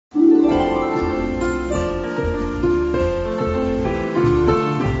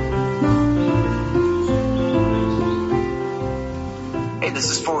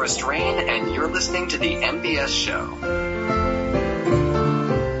this is Forrest Rain, and you're listening to the MBS show.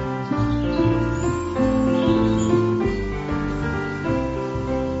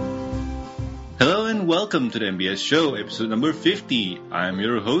 Hello and welcome to the MBS show, episode number 50. I'm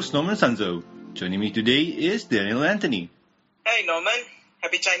your host, Norman Sanzo. Joining me today is Daniel Anthony. Hey, Norman.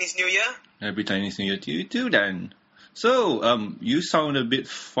 Happy Chinese New Year. Happy Chinese New Year to you too, Dan. So, you sound a bit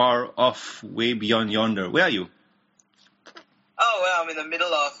far off, way beyond yonder. Where are you? Oh, well, I'm in the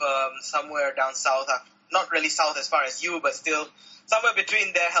middle of somewhere down south. Not really south as far as you, but still somewhere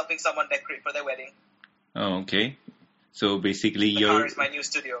between there, helping someone decorate for their wedding. Oh, okay. So basically The car is my new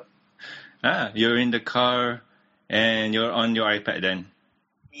studio. You're in the car and you're on your iPad then?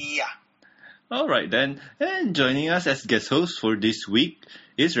 Yeah. Alright then. And joining us as guest host for this week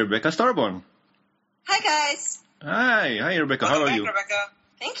is Rebecca Starborn. Hi, guys. Hi, Rebecca. Welcome How are back, you? Rebecca.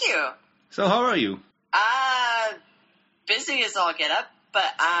 Thank you. So, how are you? Busy as all get up, but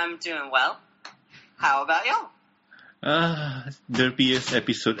I'm doing well. How about y'all? Derpiest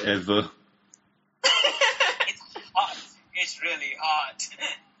episode ever. It's hot. It's really hot.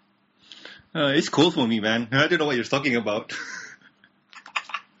 It's cold for me, man. I don't know what you're talking about.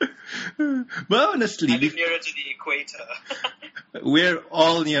 But honestly, I live nearer to the equator. we're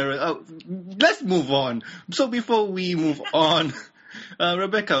all near. Let's move on. So before we move on,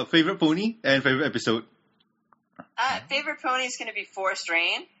 Rebecca, favorite pony and favorite episode? Favorite pony is going to be Forrest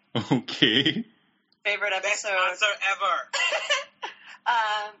Rain. Okay. Favorite Best episode. answer ever.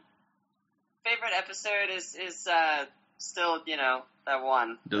 Favorite episode is still, that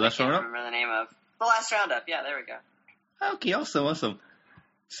one. The last I can't roundup? remember the name of. The last roundup. Yeah, there we go. Okay, awesome.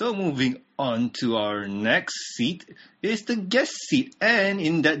 So moving on to our next seat is the guest seat. And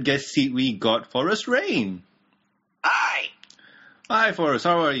in that guest seat, we got Forrest Rain. Hi! Hi, Forrest.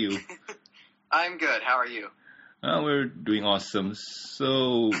 How are you? I'm good. How are you? We're doing awesome.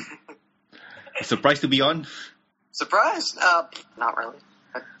 So, surprised to be on? Surprised? Not really.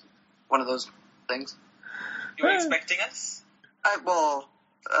 One of those things. You were expecting us?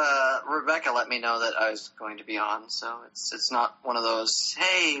 Rebecca let me know that I was going to be on, so it's not one of those,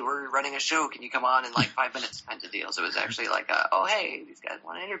 hey, we're running a show, can you come on in like 5 minutes kind of deals. It was actually like, oh, hey, these guys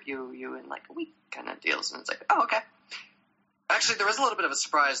want to interview you in like a week kind of deals. And it's like, oh, okay. Actually, there was a little bit of a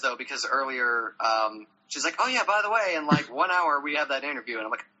surprise, though, because earlier she's like, oh, yeah, by the way, in like 1 hour we have that interview. And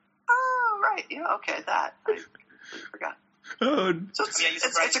I'm like, oh, right, yeah, okay, that. I completely forgot. Oh, So it's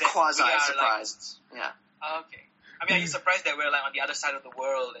a quasi-surprise. Yeah. Okay. I mean, are you surprised that we're like on the other side of the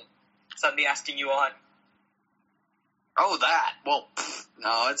world and suddenly asking you on? Oh, that. Well,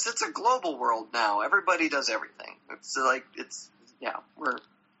 no, it's a global world now. Everybody does everything.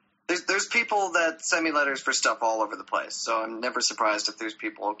 There's people that send me letters for stuff all over the place. So I'm never surprised if there's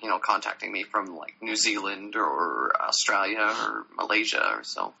people, contacting me from like New Zealand or Australia or Malaysia or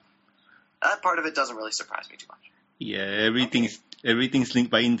so. That part of it doesn't really surprise me too much. yeah, everything's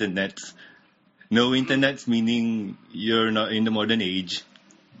linked by internet. No internet meaning you're not in the modern age.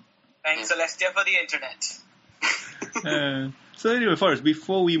 Thanks, Celestia, for the internet. So anyway, Forrest,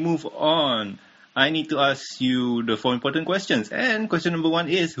 before we move on, I need to ask you the 4 important questions. And question number 1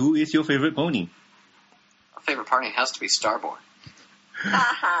 is, who is your favorite pony? My favorite pony has to be Starborn.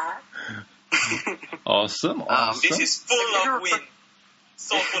 Awesome. This is full of win.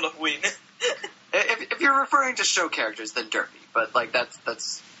 So full of win. If you're referring to show characters, then Derpy. But like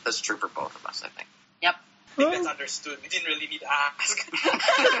that's true for both of us, I think. Yep. I think that's understood. We didn't really need to ask.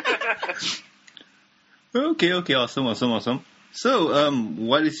 Okay, awesome. So,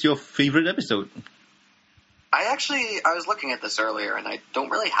 what is your favorite episode? I was looking at this earlier, and I don't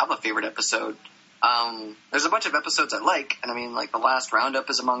really have a favorite episode. There's a bunch of episodes I like, and I mean, like, the last roundup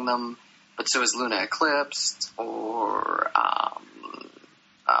is among them, but so is Luna Eclipsed, or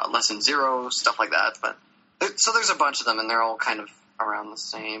Lesson Zero, stuff like that. But so there's a bunch of them, and they're all kind of around the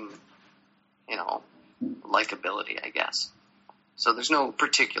same, likability, I guess. So there's no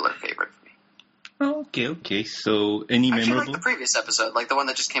particular favorite for me. Okay. So, any I actually memorable? like the previous episode, like the one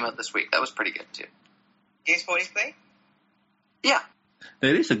that just came out this week. That was pretty good, too. Games Ponies Play? Yeah.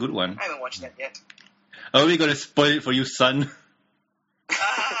 That is a good one. I haven't watched that yet. Are we gonna spoil it for you, son?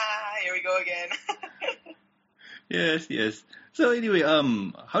 Here we go again. Yes. So anyway,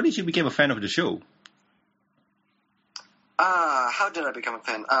 how did you become a fan of the show? How did I become a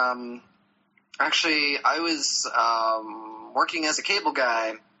fan? Actually, I was working as a cable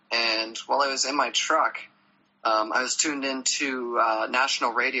guy, and while I was in my truck, I was tuned into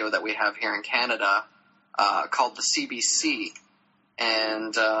national radio that we have here in Canada called the CBC,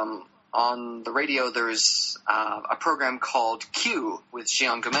 and on the radio, there's a program called Q with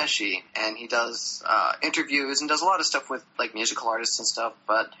Xion Gomeshi, and he does interviews and does a lot of stuff with like musical artists and stuff.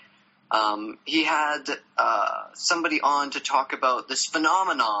 But he had somebody on to talk about this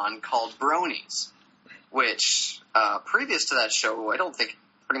phenomenon called bronies, which previous to that show, I don't think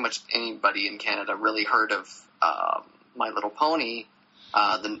pretty much anybody in Canada really heard of My Little Pony,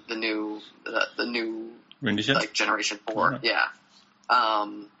 the new rendition, like Generation 4, yeah.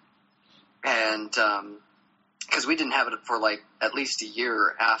 And because we didn't have it for like at least a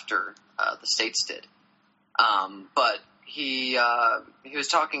year after the States did. But he was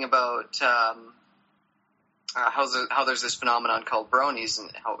talking about how there's this phenomenon called bronies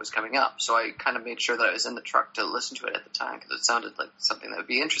and how it was coming up. So I kind of made sure that I was in the truck to listen to it at the time because it sounded like something that would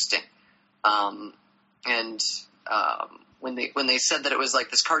be interesting. When they said that it was like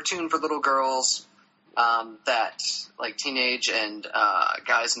this cartoon for little girls that like teenage and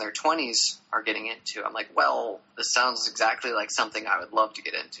guys in their 20s are getting into, I'm like, well, this sounds exactly like something I would love to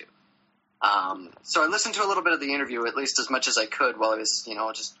get into. So I listened to a little bit of the interview, at least as much as I could, while I was,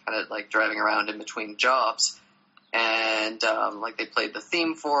 just kind of like driving around in between jobs. And like they played the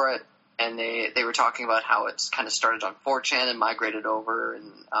theme for it, and they were talking about how it's kind of started on 4chan and migrated over,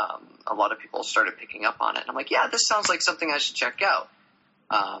 and a lot of people started picking up on it. And I'm like, yeah, this sounds like something I should check out.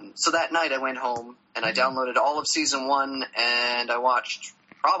 So that night I went home and I downloaded all of season 1, and I watched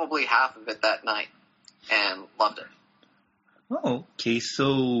probably half of it that night and loved it. Oh, okay.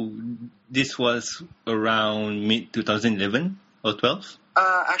 So this was around mid-2011 or 12?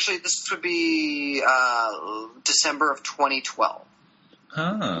 Actually, this would be December of 2012.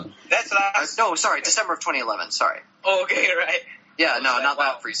 Ah. That's last. No, sorry, December of 2011. Sorry. Oh, okay, right. Yeah, no, not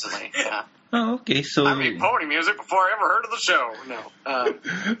that recently. Yeah. Oh, okay. So I made pony music before I ever heard of the show. No.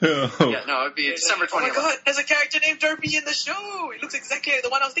 Yeah, no, it'd be December 2011. Oh my god, there's a character named Derpy in the show. It looks exactly like the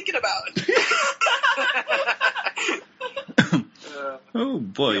one I was thinking about. Oh,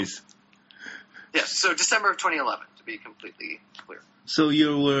 boys. Yeah, so December of 2011, to be completely clear. So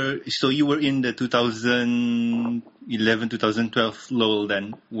you were in the 2011-2012 lull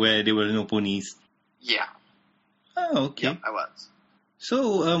then, where there were no ponies. Yeah. Oh, okay. Yeah, I was.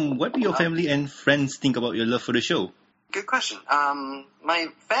 So, what do your family and friends think about your love for the show? Good question. My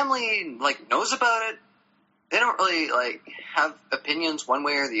family knows about it. They don't really have opinions one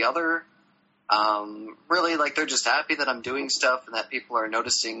way or the other. Really, they're just happy that I'm doing stuff and that people are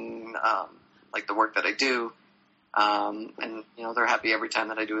noticing the work that I do. And they're happy every time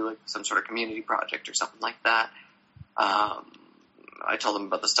that I do some sort of community project or something like that. I told them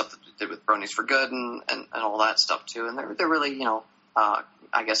about the stuff that we did with Bronies for Good and all that stuff too, and they're really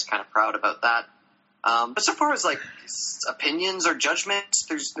I guess kind of proud about that. But so far as opinions or judgments,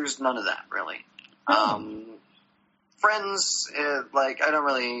 there's none of that really. Friends, I don't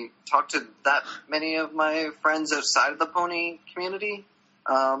really talk to that many of my friends outside of the pony community.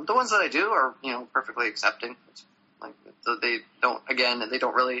 The ones that I do are perfectly accepting. They don't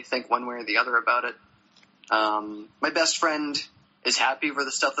really think one way or the other about it. My best friend is happy for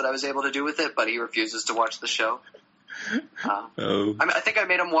the stuff that I was able to do with it, but he refuses to watch the show. I think I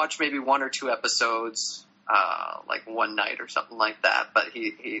made him watch maybe 1 or 2 episodes, one night or something like that, but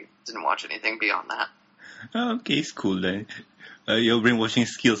he didn't watch anything beyond that. Okay, it's cool then. Your brainwashing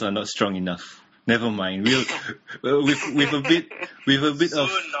skills are not strong enough. Never mind. We'll with a bit soon, of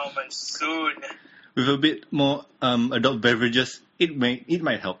Norman, soon. With a bit more adult beverages, it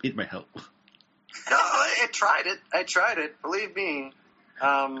might help. It might help. No, I tried it. Believe me.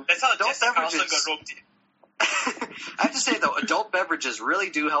 That's how adult Jessica beverages. also got roped in. I have to say though, adult beverages really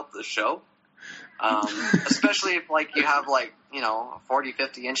do help the show. Especially if you have a 40,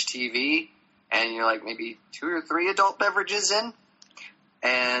 50-inch TV and you're maybe 2 or 3 adult beverages in.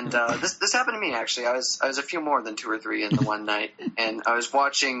 And this happened to me actually. I was a few more than 2 or 3 in the one night, and I was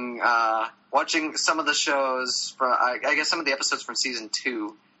watching some of the shows from I guess some of the episodes from season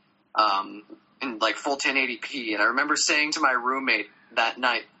 2 in full 1080p. And I remember saying to my roommate that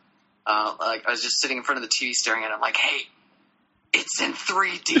night, I was just sitting in front of the TV staring at it. I'm like, hey, it's in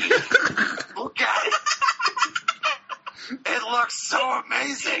 3D. Look at it. It looks so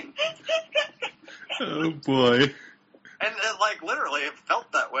amazing. Oh boy. And literally, it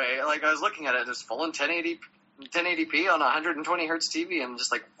felt that way. I was looking at it, just full in 1080p on a 120 hertz TV. I'm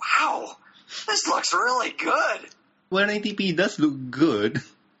just like, wow, this looks really good. 180p does look good.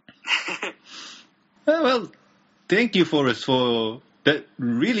 Well, thank you, Forrest, for that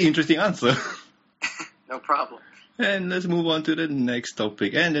really interesting answer. No problem. And let's move on to the next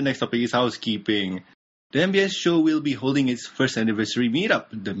topic. And the next topic is housekeeping. The MBS show will be holding its first anniversary meetup.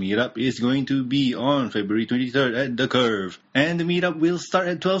 The meetup is going to be on February 23rd at The Curve. And the meetup will start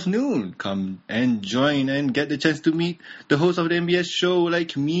at 12 noon. Come and join and get the chance to meet the hosts of the MBS show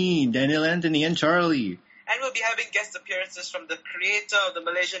like me, Daniel Anthony, and Charlie. And we'll be having guest appearances from the creator of the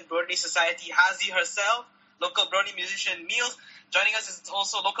Malaysian Brony Society, Hazi herself, local Brony musician Meals. Joining us is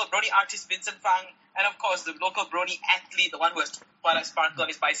also local Brony artist Vincent Fang, and of course the local Brony athlete, the one who has Twilight Sparkle on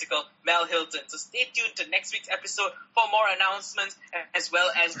his bicycle, Mel Hilton. So stay tuned to next week's episode for more announcements as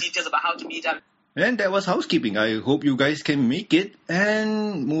well as details about how to meet up. And that was housekeeping. I hope you guys can make it.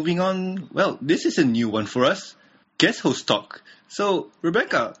 And moving on, well, this is a new one for us. Guest host talk. So,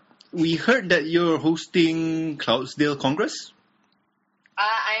 Rebecca, we heard that you're hosting Cloudsdale Congress?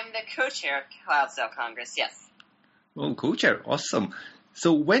 I am the co-chair of Cloudsdale Congress, yes. Oh, co-chair. Awesome.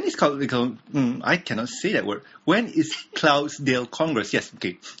 So when is I cannot say that word. When is Cloudsdale Congress? Yes,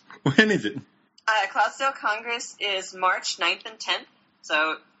 okay. When is it? Cloudsdale Congress is March 9th and 10th,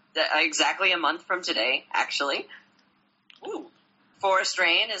 so exactly a month from today, actually. Ooh. Forest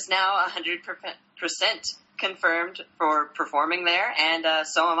Rain is now 100% confirmed for performing there, and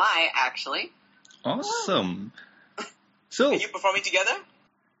so am I, actually. Awesome. So, Are you performing together?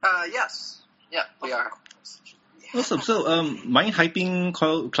 Yes. Yeah, we are. awesome. So, mind hyping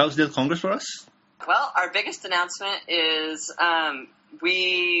Cloudsdale Congress for us? Well, our biggest announcement is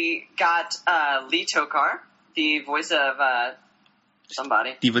we got Lee Tokar, the voice of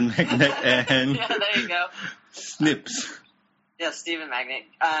somebody. Stephen Magnet and Yeah, there you go. Snips. Yeah, Stephen Magnet.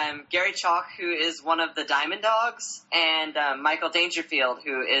 Gary Chalk, who is one of the Diamond Dogs, and Michael Dangerfield,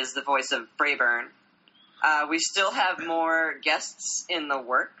 who is the voice of Brayburn. We still have more guests in the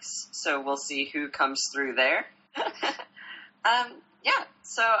works, so we'll see who comes through there.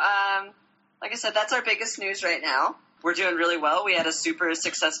 Like I said, that's our biggest news right now. We're doing really well. We had a super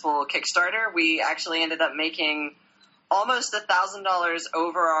successful Kickstarter. We actually ended up making almost $1,000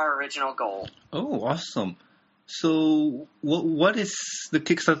 over our original goal. Oh, awesome. So, what is the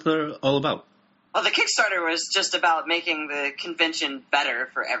Kickstarter all about? Well, the Kickstarter was just about making the convention better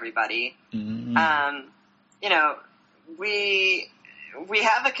for everybody. Mm. We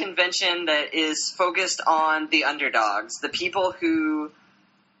have a convention that is focused on the underdogs, the people who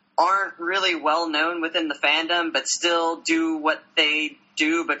aren't really well known within the fandom, but still do what they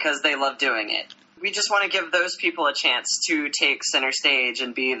do because they love doing it. We just want to give those people a chance to take center stage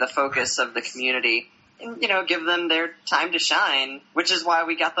and be the focus of the community. And, give them their time to shine, which is why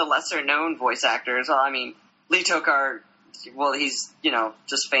we got the lesser-known voice actors. Well, I mean, Lee Tokar, well, he's,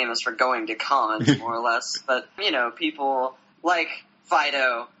 just famous for going to cons, more or less. But, people like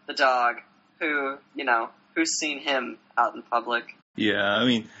Fido, the dog, who's seen him out in public. Yeah, I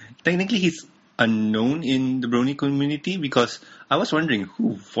mean, technically he's unknown in the Brony community because I was wondering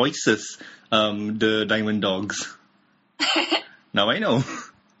who voices the Diamond Dogs. Now I know.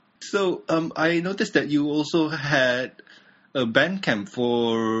 So, I noticed that you also had a band camp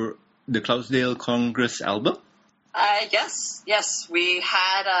for the Cloudsdale Congress album? Yes. We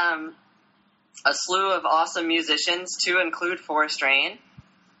had a slew of awesome musicians to include Forest Rain.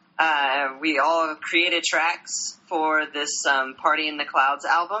 We all created tracks for this Party in the Clouds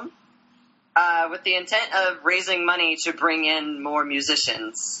album with the intent of raising money to bring in more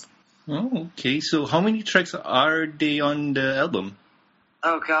musicians. Oh, okay. So how many tracks are they on the album?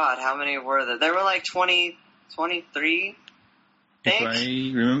 Oh, God, how many were there? There were like 23, I think. If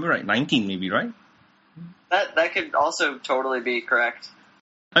I remember right, 19 maybe, right? That could also totally be correct.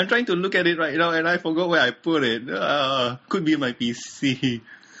 I'm trying to look at it right now and I forgot where I put it. Could be in my PC.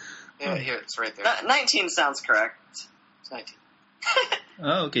 Yeah, here, it's right there. 19 sounds correct. It's 19.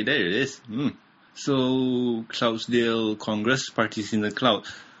 Oh, okay, there it is. So, Cloudsdale Congress, Parties in the Cloud.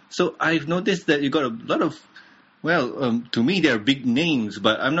 So, I've noticed that you got a lot of, to me, they're big names,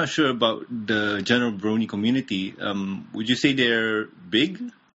 but I'm not sure about the general Brony community. Would you say they're big?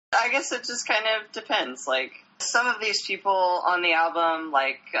 I guess it just kind of depends. Like, some of these people on the album,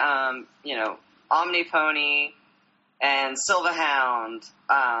 like, Omnipony and Silverhound,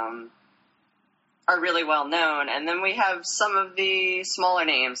 are really well known. And then we have some of the smaller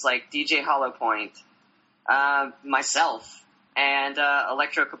names like DJ Hollowpoint, myself, and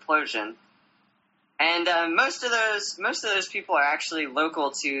Electrocaplosion. And most of those people are actually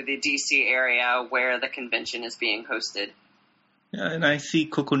local to the DC area where the convention is being hosted. Yeah, and I see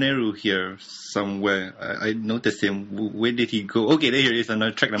Kokoneru here somewhere. I noticed him. Where did he go? Okay, there he is on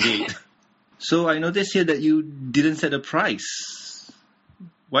track number 8. So I noticed here that you didn't set a price.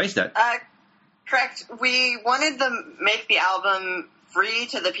 Why is that? Correct. We wanted to make the album free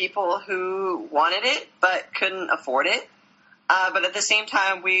to the people who wanted it but couldn't afford it. But at the same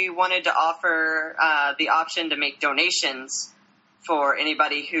time, we wanted to offer the option to make donations for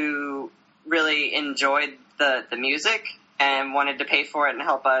anybody who really enjoyed the music and wanted to pay for it and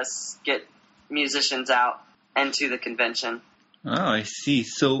help us get musicians out and to the convention. Ah, I see.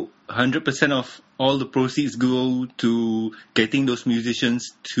 So 100% of all the proceeds go to getting those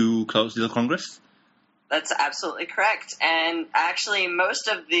musicians to Cloudsdale Congress? That's absolutely correct. And actually, most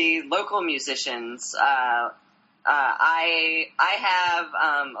of the local musicians, I have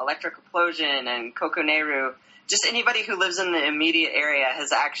Electric Explosion and Kokoneru. Just anybody who lives in the immediate area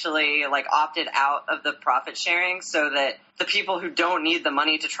has actually opted out of the profit sharing so that the people who don't need the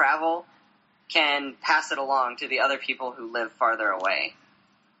money to travel can pass it along to the other people who live farther away.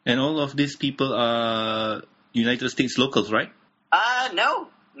 And all of these people are United States locals, right? No,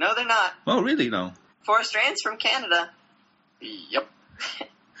 they're not. Oh, really now? Forrest Rand's from Canada. Yep.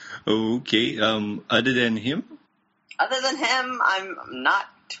 Okay, other than him? Other than him, I'm not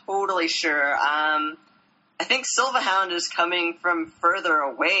totally sure. I think Silverhound is coming from further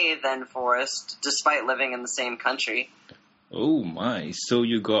away than Forrest, despite living in the same country. Oh my, so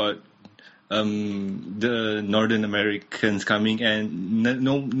you got the Northern Americans coming and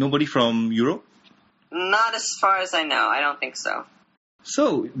nobody from Europe? Not as far as I know. I don't think so.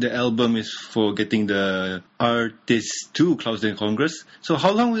 So the album is for getting the artists to Cloudsdale Congress. So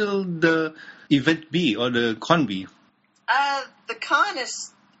how long will the event be, or the con be? The con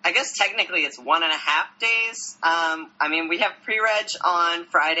is, I guess technically it's 1.5 days. We have pre-reg on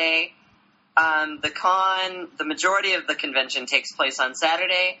Friday. The majority of the convention takes place on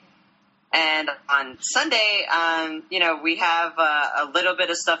Saturday. And on Sunday, we have a little bit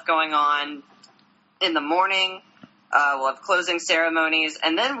of stuff going on in the morning. We'll have closing ceremonies.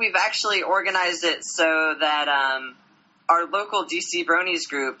 And then we've actually organized it so that our local DC Bronies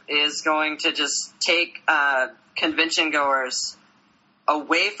group is going to just take convention goers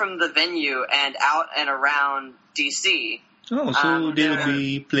away from the venue and out and around DC. Oh, so they'll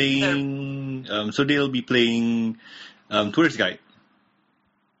be playing. They'll be playing tourist guide.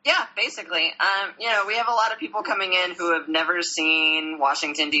 Yeah, basically. We have a lot of people coming in who have never seen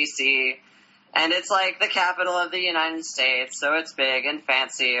Washington, D.C., and it's like the capital of the United States, so it's big and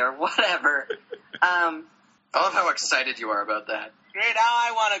fancy or whatever. I love how excited you are about that. Great, now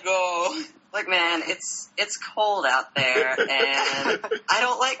I want to go. Look, man, it's cold out there, and I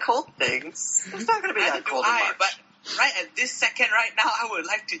don't like cold things. It's not going to be that cold in March. But right at this second, right now, I would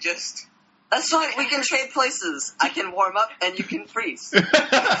like to just... That's fine. We can trade places. I can warm up, and you can freeze.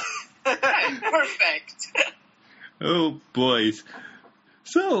 Perfect. Oh, boys.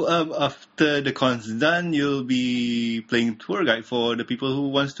 So, after the con's done, you'll be playing tour guide for the people who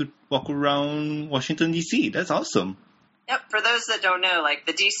wants to walk around Washington, D.C. That's awesome. Yep. For those that don't know,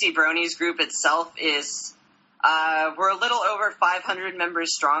 the DC Bronies group itself is, we're a little over 500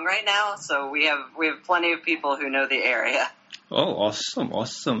 members strong right now, so we have plenty of people who know the area. Oh,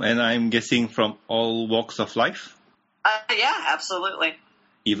 awesome. And I'm guessing from all walks of life? Yeah, absolutely.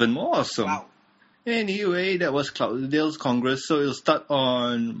 Even more awesome. Wow. Anyway, that was Cloudsdale's Congress, so it'll start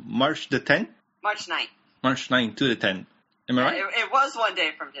on March the 10th? March 9th. March 9th to the 10th. Am I right? It was one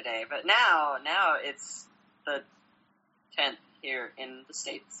day from today, but now it's the 10th here in the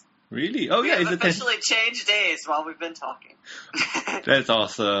States. Really? Oh, yeah, We've it's the 10th. officially changed days while we've been talking. That's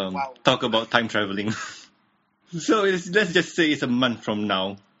awesome. Wow. Talk about time traveling. So let's just say it's a month from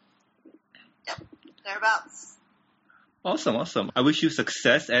now. Yep, thereabouts. Awesome. I wish you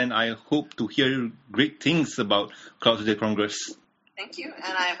success, and I hope to hear great things about Cloudsdale Congress. Thank you,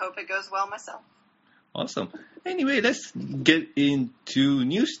 and I hope it goes well myself. Awesome. Anyway, let's get into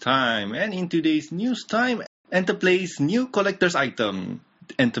news time. And in today's news time, Enterplay's new collector's item.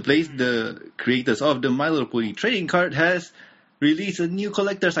 Enterplay, the creators of the My Little Pony trading card, has released a new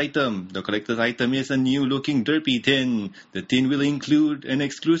collector's item. The collector's item is a new looking Derpy tin. The tin will include an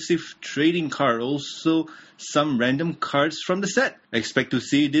exclusive trading card, also some random cards from the set. Expect to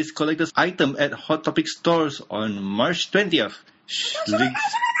see this collector's item at Hot Topic stores on March 20th.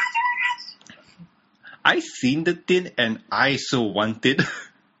 I seen the tin and I so want it.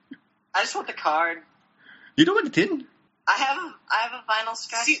 I just want the card. You don't want the tin? I have a vinyl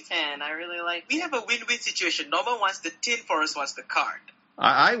scratch See, tin. I really like We it. have a win-win situation. Norman wants the tin, Forrest wants the card.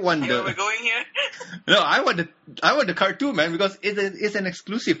 I want You know where we're the... going here? No, I want the card too, man, because it's an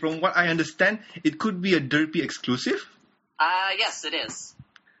exclusive. From what I understand, it could be a Derpy exclusive. Yes, it is.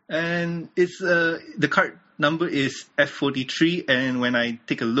 And it's the card number is F43, and when I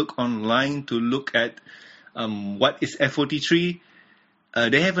take a look online to look at what is F43,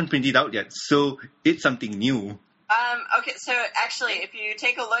 they haven't printed out yet, so it's something new. Okay, so actually, if you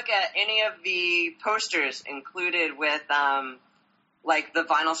take a look at any of the posters included with, like the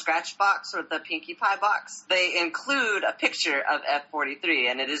vinyl scratch box or the Pinkie Pie box, they include a picture of F-43,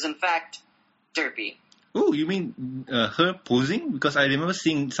 and it is in fact Derpy. Oh, you mean her posing? Because I remember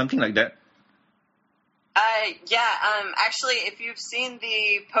seeing something like that. Yeah, actually, if you've seen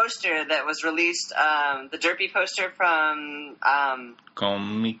the poster that was released, the Derpy poster from,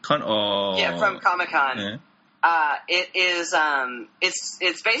 Comic-Con or... Yeah, from Comic-Con. Yeah. It is,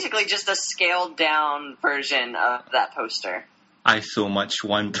 it's basically just a scaled down version of that poster. I so much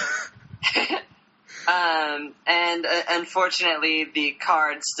want... And unfortunately, the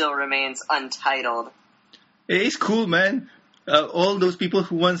card still remains untitled. It's cool, man. All those people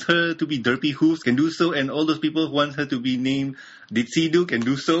who want her to be Derpy Hooves can do so, and all those people who want her to be named Ditsy Doo can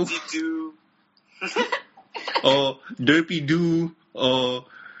do so. Ditsy Or Derpy Doo, or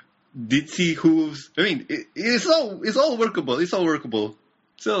Ditsy Hooves. I mean, it's all workable. It's all workable.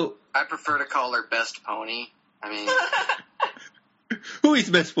 So, I prefer to call her Best Pony. I mean, who is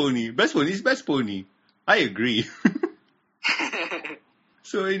Best Pony? Best Pony is Best Pony. I agree.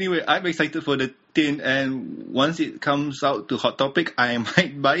 So anyway, I'm excited for the tin, and once it comes out to Hot Topic, I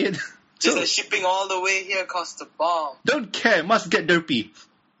might buy it. Just the shipping all the way here costs a bomb. Don't care, must get Derpy.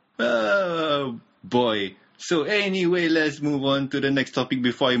 Oh, boy. So anyway, let's move on to the next topic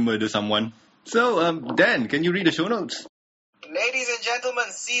before I murder someone. So, Dan, can you read the show notes? Ladies and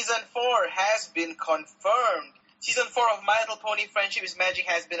gentlemen, Season 4 has been confirmed. Season 4 of My Little Pony Friendship is Magic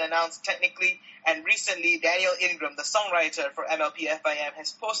has been announced technically, and recently Daniel Ingram, the songwriter for MLP-FIM,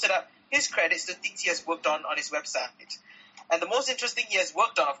 has posted up his credits to things he has worked on his website. And the most interesting he has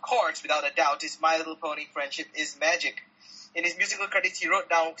worked on, of course, without a doubt, is My Little Pony Friendship is Magic. In his musical credits, he wrote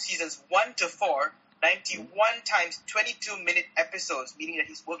down seasons 1 to 4, 91 times 22-minute episodes, meaning that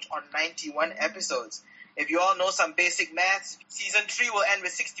he's worked on 91 episodes. If you all know some basic maths, Season 3 will end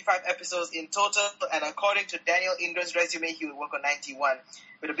with 65 episodes in total, and according to Daniel Ingram's resume, he will work on 91.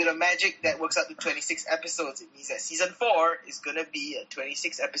 With a bit of magic, that works out to 26 episodes. It means that Season 4 is going to be a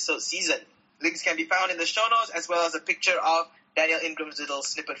 26-episode season. Links can be found in the show notes, as well as a picture of Daniel Ingram's little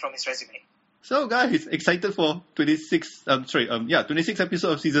snippet from his resume. So guys, excited for 26 episodes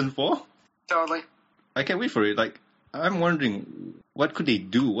of Season 4? totally. I can't wait for it. Like, I'm wondering, what could they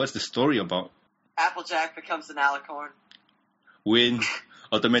do? What's the story about? Applejack becomes an alicorn. Win.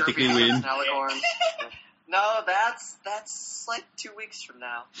 Automatically Derpy win. becomes an alicorn. No, that's like 2 weeks from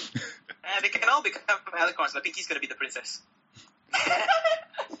now. And they can all become alicorns, but Pinky's going to be the princess.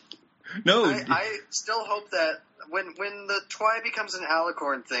 No. I still hope that when the Twi becomes an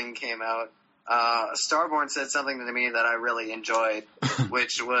alicorn thing came out, Starborn said something to me that I really enjoyed,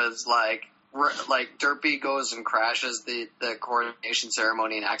 which was like Derpy goes and crashes the coronation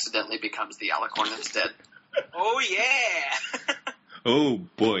ceremony and accidentally becomes the alicorn instead. Oh, yeah! Oh,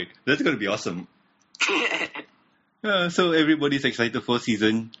 boy. That's going to be awesome. So everybody's excited for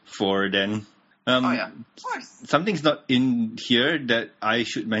Season 4 then. Oh, yeah. Of course. Something's not in here that I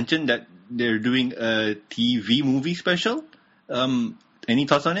should mention, that they're doing a TV movie special. Any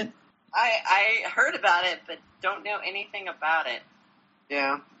thoughts on it? I heard about it, but don't know anything about it.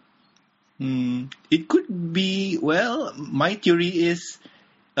 Yeah. It could be, well, my theory is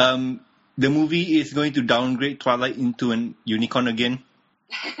the movie is going to downgrade Twilight into an unicorn again.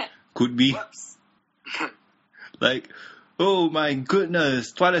 Could be. Whoops. Like, oh my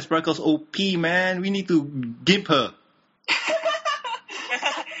goodness, Twilight Sparkle's OP, man. We need to gimp her.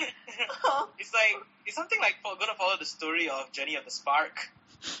 It's something like gonna follow the story of Journey of the Spark,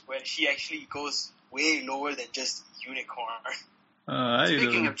 when she actually goes way lower than just unicorn.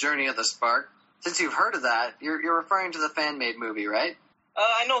 Speaking of Journey of the Spark, since you've heard of that, you're referring to the fan-made movie, right?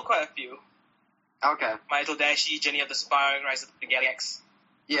 I know quite a few. Okay. My Little Dashie, Journey of the Spark, Rise of the Galax.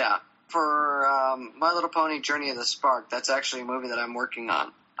 Yeah. For My Little Pony Journey of the Spark, that's actually a movie that I'm working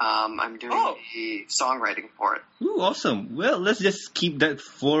on. I'm doing the songwriting for it. Ooh, awesome. Well, let's just keep that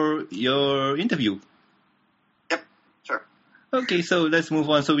for your interview. Yep, sure. Okay, so let's move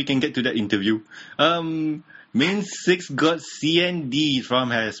on so we can get to that interview. Main 6 got CND from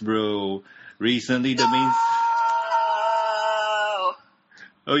Hasbro. Recently, the main...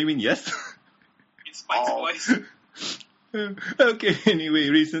 Oh, you mean yes? It's Spike's voice. Okay, anyway,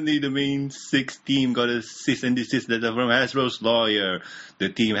 recently the main 6 team got a cease and desist letter from Hasbro's lawyer. The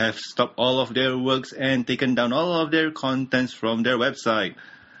team have stopped all of their works and taken down all of their contents from their website.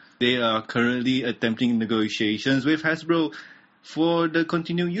 They are currently attempting negotiations with Hasbro for the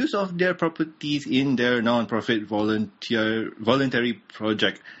continued use of their properties in their non-profit voluntary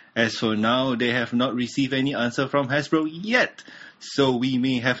project. As for now, they have not received any answer from Hasbro yet, so we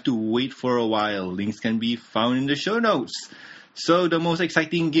may have to wait for a while. Links can be found in the show notes. So the most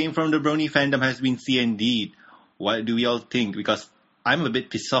exciting game from the Brony fandom has been CND'd. What do we all think? Because I'm a bit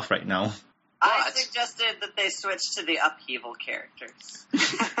pissed off right now. I suggested that they switch to the upheaval characters.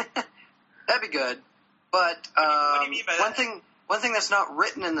 That'd be good. But what do you mean by that? one thing that's not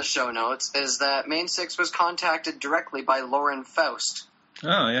written in the show notes is that Main 6 was contacted directly by Lauren Faust.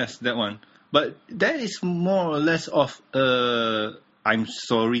 Oh, yes, that one. But that is more or less of I'm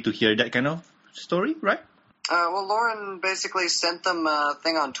sorry to hear that kind of story, right? Well, Lauren basically sent them a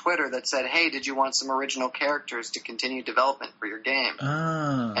thing on Twitter that said, hey, did you want some original characters to continue development for your game?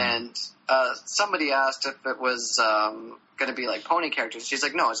 Ah. And somebody asked if it was going to be like pony characters. She's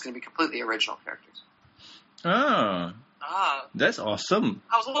like, no, it's going to be completely original characters. Ah. That's awesome.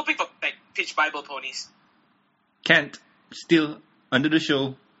 I was hoping for like Pitch Bible ponies. Can't. Still under the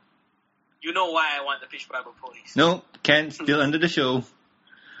show. You know why I want the Pitch Bible ponies. No, can't. Still under the show.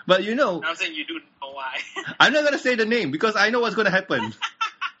 But you know... I'm saying you do know why. I'm not going to say the name because I know what's going to happen.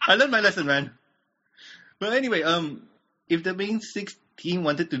 I learned my lesson, man. But anyway, if the main 6 team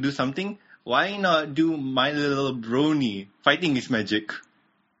wanted to do something, why not do My Little Brony fighting his magic?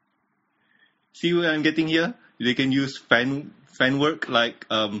 See what I'm getting here? They can use fan work like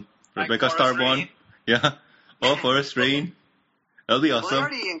Rebecca Starborn. Yeah. Or Forest Rain. That'll be awesome. Well,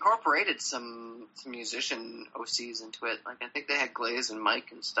 they already incorporated some musician OCs into it. Like, I think they had Glaze and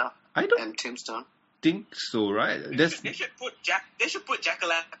Mike and stuff. And Tombstone. Think so, right? They should put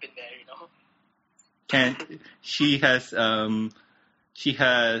Jackalap in there, you know. Can't. She has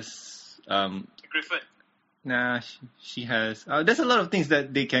Griffin. Nah, she has... there's a lot of things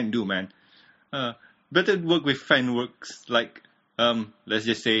that they can't do, man. Better work with fan works like, let's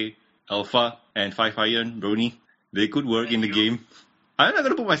just say, Alpha and 5 Iron, Brony. They could work in the game. I'm not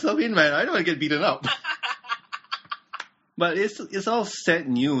going to put myself in, man. I don't want to get beaten up. But it's all sad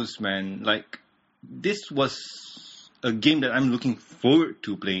news, man. Like, this was a game that I'm looking forward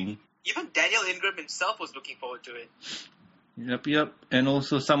to playing. Even Daniel Ingram himself was looking forward to it. Yep. And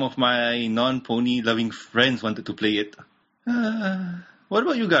also some of my non-pony loving friends wanted to play it. What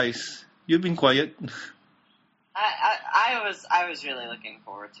about you guys? You've been quiet. I was really looking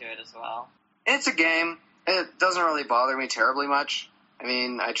forward to it as well. It's a game. It doesn't really bother me terribly much. I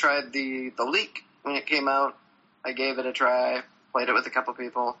mean, I tried the leak when it came out. I gave it a try, played it with a couple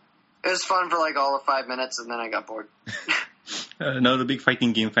people. It was fun for like all of 5 minutes, and then I got bored. Not a big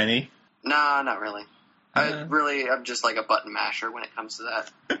fighting game fan, eh? Nah, not really. I'm just like a button masher when it comes to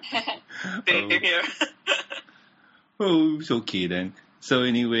that. Same here. It's okay then. So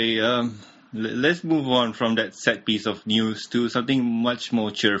anyway, let's move on from that sad piece of news to something much more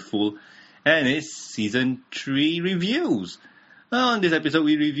cheerful, and it's Season 3 reviews. On this episode,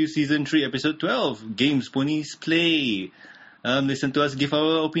 we review Season 3, Episode 12, Games Ponies Play. Listen to us give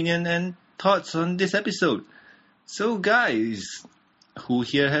our opinion and thoughts on this episode. So guys, who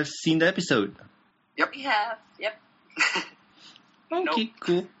here has seen the episode? Yep. We have. Yep. Okay, Nope.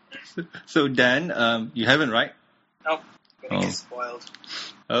 cool. So Dan, you haven't, right? Nope. Gonna Oh. get spoiled.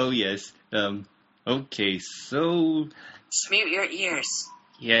 Oh yes. Okay, so Mute your ears.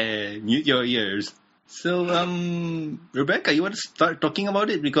 yeah, mute your ears. So Rebecca, you want to start talking about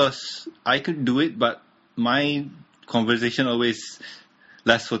it? Because I could do it, but my conversation always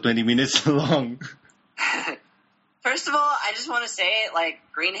lasts for 20 minutes long. First of all, I just want to say, like,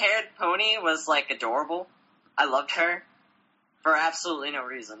 green-haired pony was, like, adorable. I loved her for absolutely no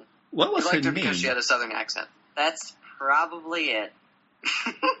reason. What was I her liked her name? because she had a southern accent. That's probably it.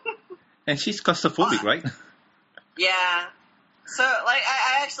 And she's claustrophobic, right? Yeah. So, like,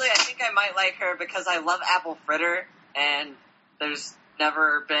 I think I might like her because I love apple fritter, and there's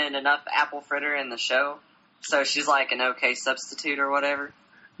never been enough apple fritter in the show. So she's like an okay substitute or whatever.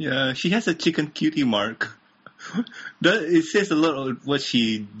 Yeah, she has a chicken cutie mark. It says a lot of what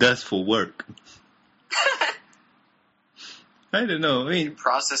she does for work. I don't know. I mean,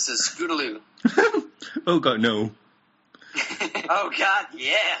 Processes Scootaloo. oh god, no. Oh god,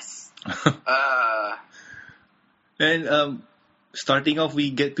 yes! And starting off, we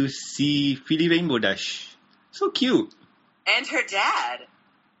get to see Philly Rainbow Dash. So cute. And her dad.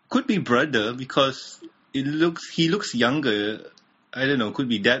 Could be brother because he looks younger. I don't know. Could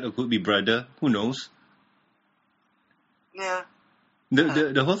be dad or could be brother. Who knows? Yeah.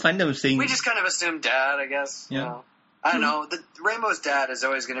 The whole fandom is saying We just kind of assumed dad, I guess. Yeah. You know. I don't know. The Rainbow's dad is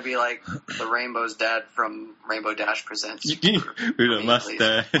always going to be like the Rainbow's dad from Rainbow Dash Presents. with a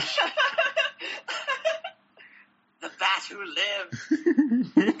mustache. The bat who lives.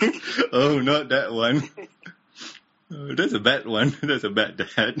 Oh, not that one. That's a bad one. That's a bad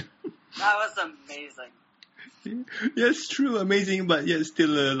dad. That was amazing. Yes, true, amazing, but yet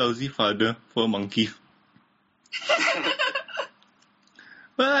still a lousy father for a monkey.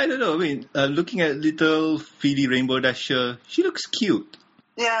 Well, I don't know. I mean, looking at little Phoebe Rainbow Dasher, she looks cute.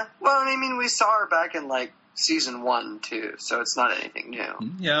 Yeah, well, I mean, we saw her back in, like, season 1, too, so it's not anything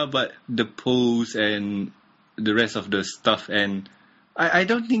new. Yeah, but the pose and the rest of the stuff, and I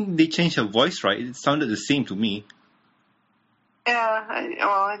don't think they changed her voice, right? It sounded the same to me. Yeah,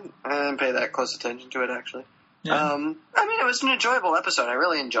 I didn't pay that close attention to it, actually. Yeah. I mean, it was an enjoyable episode. I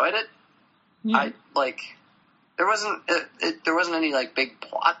really enjoyed it. Yeah. There wasn't any, like, big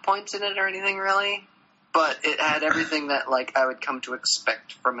plot points in it or anything, really. But it had everything that, like, I would come to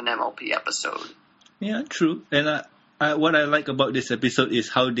expect from an MLP episode. Yeah, true. And what I like about this episode is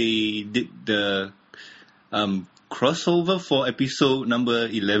how they did the crossover for episode number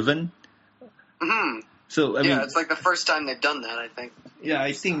 11. Mm-hmm. So, I mean, it's like the first time they've done that, I think. Yeah,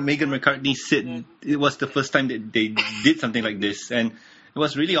 I think Megan McCartney said it was the first time that they did something like this, and it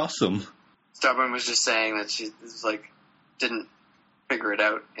was really awesome. Stubborn was just saying that she was like didn't figure it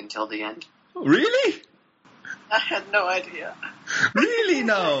out until the end. Really? I had no idea. Really?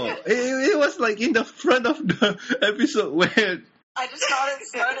 No. It was like in the front of the episode where I just thought it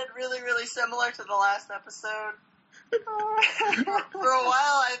started really, really similar to the last episode. For a while,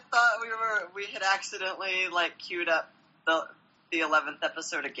 I thought we had accidentally like queued up the 11th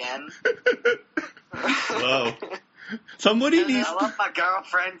episode again. Wow. Somebody needs. I love my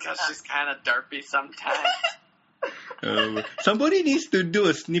girlfriend because she's kind of derpy sometimes. Somebody needs to do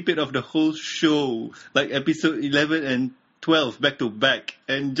a snippet of the whole show, like episode 11 and 12 back to back,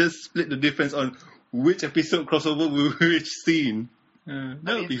 and just split the difference on which episode crossover with which scene. That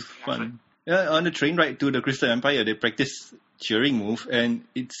would be fun. On the train ride to the Crystal Empire, they practiced cheering move, and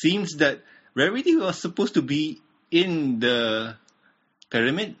it seems that Rarity was supposed to be in the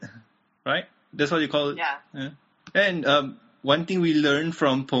pyramid, right? That's what you call it? Yeah. And one thing we learned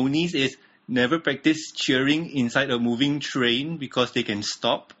from ponies is never practice cheering inside a moving train because they can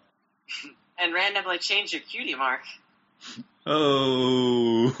stop. And randomly change your cutie mark.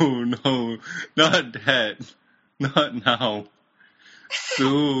 Oh, no. Not that. Not now.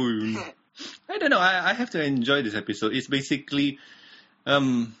 Soon. I don't know. I have to enjoy this episode. It's basically...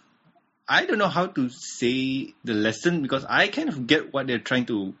 I don't know how to say the lesson because I kind of get what they're trying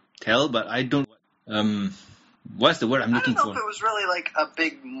to tell, but I don't... what's the word I'm looking for? I don't know if it was really like a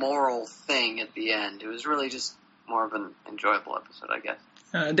big moral thing at the end. It was really just more of an enjoyable episode, I guess.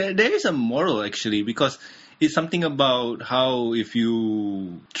 There is a moral, actually, because it's something about how if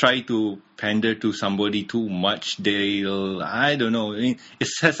you try to pander to somebody too much, they'll... I don't know. I mean, it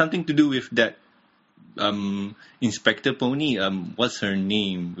has something to do with that Inspector Pony. What's her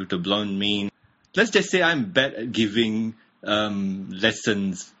name? With the blonde mane. Let's just say I'm bad at giving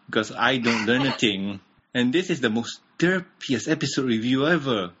lessons because I don't learn a thing. And this is the most derpiest episode review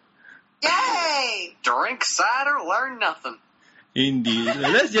ever. Yay! Drink cider, learn nothing. Indeed.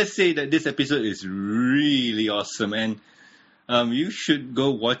 Let's just say that this episode is really awesome, and you should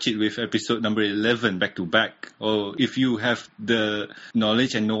go watch it with episode number 11 back to back. Or if you have the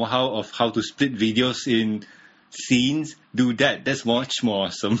knowledge and know-how of how to split videos in scenes, do that. That's much more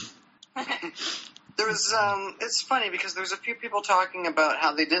awesome. There was, it's funny because there's a few people talking about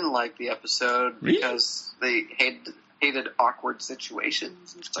how they didn't like the episode because they hated awkward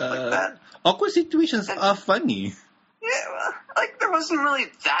situations and stuff like that. Awkward situations are funny. Yeah, well, like, there wasn't really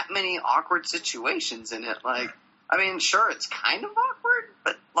that many awkward situations in it. Like, I mean, sure, it's kind of awkward,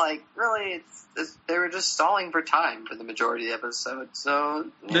 but, like, really, they were just stalling for time for the majority of the episode, so...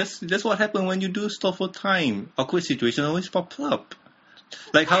 Yeah. That's what happened when you do stall for time. Awkward situations always pop up.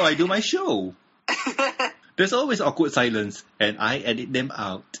 Like how I do my show. There's always awkward silence, and I edit them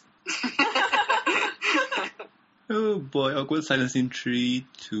out. Oh boy, awkward silence in 3,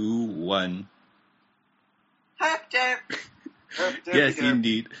 2, 1. Yes,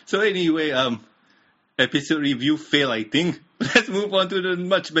 indeed. So anyway, episode review fail, I think. Let's move on to the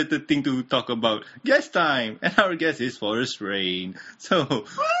much better thing to talk about. Guest time! And our guest is Forrest Rain. So,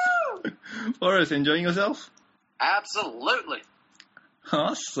 Forrest, enjoying yourself? Absolutely.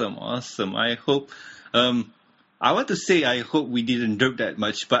 Awesome. I hope... I want to say I hope we didn't derp that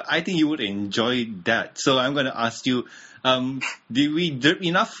much, but I think you would enjoy that. So I'm going to ask you, did we derp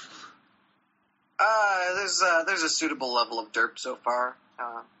enough? There's a suitable level of derp so far.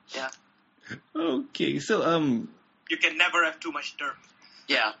 Yeah. Okay, so You can never have too much derp.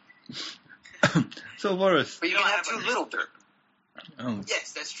 Yeah. So Forrest. But you can have too little derp. Oh,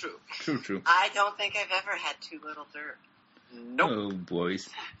 Yes, that's true. true. I don't think I've ever had too little dirt. Nope. Oh, boys.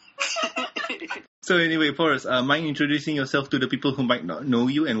 So anyway, Forrest, mind introducing yourself to the people who might not know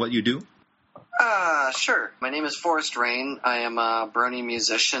you and what you do? Sure. My name is Forrest Rain. I am a Brony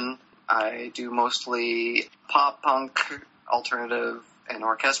musician. I do mostly pop, punk, alternative, and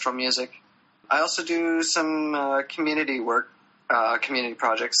orchestral music. I also do some community work, community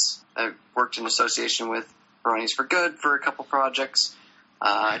projects. I've worked in association with Bronies for Good for a couple projects.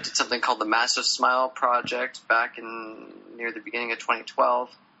 I did something called the Massive Smile Project back near the beginning of 2012,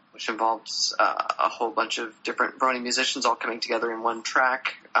 which involved a whole bunch of different Brony musicians all coming together in one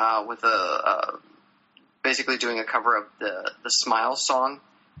track with basically doing a cover of the Smile song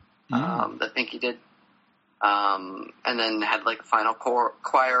that Pinky did. And then had like a final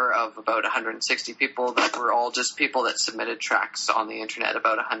choir of about 160 people that were all just people that submitted tracks on the internet.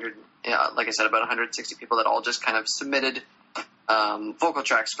 About 160 people that all just kind of submitted vocal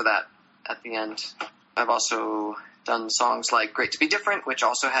tracks for that at the end. I've also done songs like Great to Be Different, which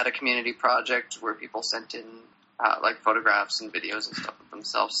also had a community project where people sent in like photographs and videos and stuff of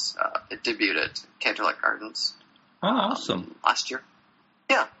themselves. It debuted at Canterlot Gardens. Oh, awesome. Last year.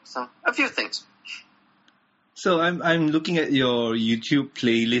 Yeah, so a few things. So I'm looking at your YouTube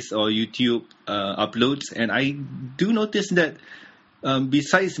playlist or YouTube uploads, and I do notice that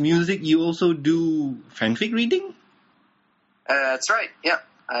besides music, you also do fanfic reading? That's right, yeah.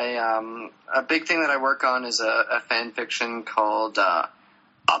 A big thing that I work on is a fan fiction called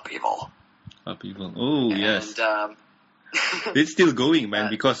Upheaval. Upheaval. Oh, yes. And, it's still going, man,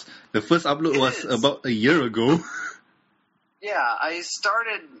 because the first upload was about a year ago. Yeah, I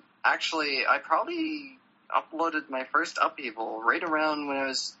probably uploaded my first Upheaval right around when I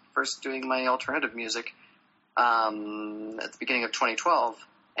was first doing my alternative music at the beginning of 2012.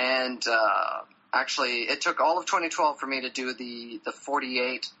 And actually, it took all of 2012 for me to do the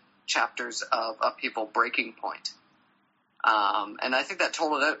 48 chapters of Upheaval Breaking Point. And I think that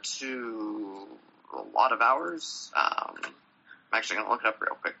totaled out to a lot of hours. I'm actually going to look it up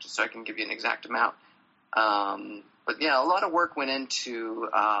real quick just so I can give you an exact amount. But yeah, a lot of work went into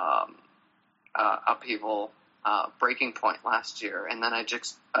Upheaval Breaking Point last year, and then I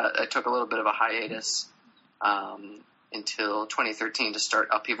took a little bit of a hiatus until 2013 to start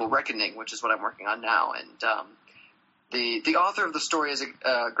Upheaval Reckoning, which is what I'm working on now. And the author of the story is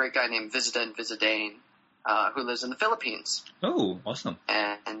a great guy named Vizidane Vizidane, who lives in the Philippines. Oh, awesome!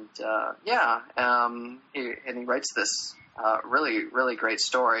 And he writes this really, really great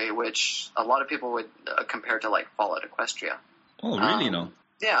story, which a lot of people would compare to like Fallout Equestria. Oh, really? No.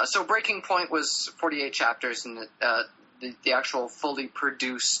 Yeah, so Breaking Point was 48 chapters, and the actual fully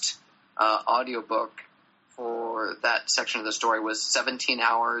produced audiobook for that section of the story was 17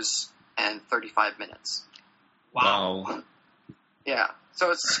 hours and 35 minutes. Wow. Yeah,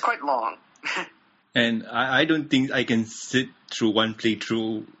 so it's quite long. And I don't think I can sit through one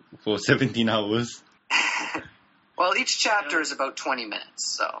playthrough for 17 hours. Well, each chapter is about 20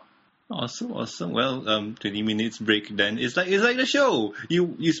 minutes, so... Awesome. Well, 20 minutes break then. It's like the show.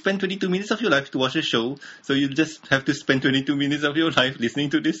 You spend 22 minutes of your life to watch a show, so you just have to spend 22 minutes of your life listening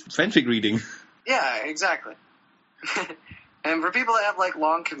to this fanfic reading. Yeah, exactly. And for people that have like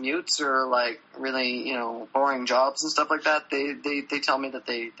long commutes or like really, boring jobs and stuff like that, they tell me that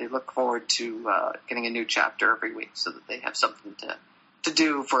they look forward to getting a new chapter every week so that they have something to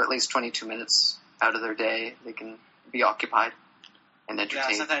do for at least 22 minutes out of their day. They can be occupied.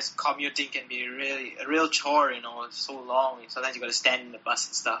 Yeah, sometimes commuting can be a real chore, it's so long. Sometimes you got to stand in the bus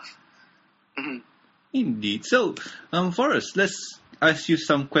and stuff. Mm-hmm. Indeed. So, Forrest, let's ask you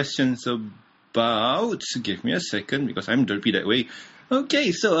some questions about... Give me a second, because I'm derpy that way.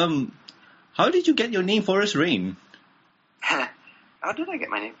 Okay, so, how did you get your name Forrest Rain? How did I get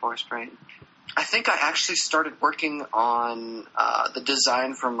my name Forrest Rain? I think I actually started working on the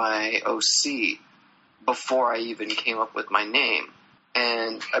design for my OC before I even came up with my name.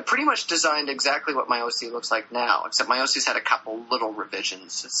 And I pretty much designed exactly what my OC looks like now, except my OC's had a couple little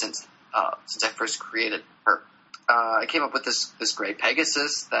revisions since I first created her. I came up with this gray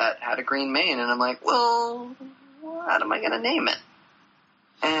Pegasus that had a green mane, and I'm like, well, what am I going to name it?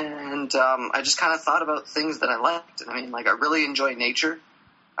 And I just kind of thought about things that I liked. I mean, like, I really enjoy nature.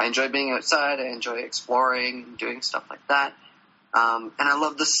 I enjoy being outside. I enjoy exploring and doing stuff like that. And I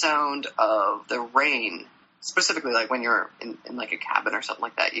love the sound of the rain. Specifically, like when you're in like a cabin or something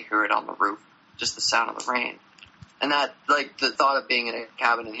like that, you hear it on the roof, just the sound of the rain. And that, like, the thought of being in a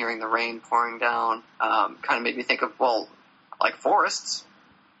cabin and hearing the rain pouring down kind of made me think of, well, I like forests.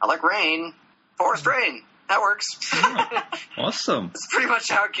 I like rain. Forest rain. That works. Yeah, awesome. That's pretty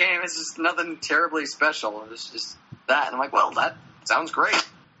much how it came. It's just nothing terribly special. It's just that. And I'm like, well, that sounds great.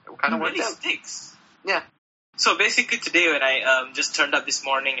 It kind of worked out. Sticks. Yeah. So basically today when I just turned up this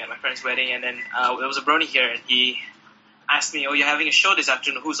morning at my friend's wedding, and then there was a brony here, and he asked me, "Oh, you're having a show this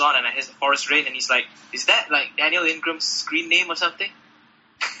afternoon, who's on?" And I heard Forest Rain, and he's like, "Is that like Daniel Ingram's screen name or something?"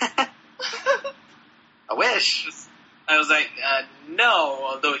 I wish. I was like, no,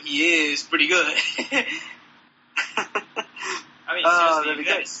 although he is pretty good. I mean, seriously, if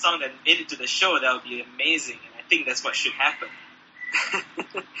you had a song that made it to the show, that would be amazing, and I think that's what should happen.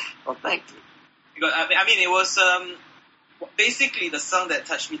 Well, thank you. Because, I mean, it was basically the song that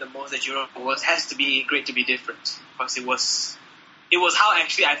touched me the most that you wrote has to be Great to Be Different, because it was how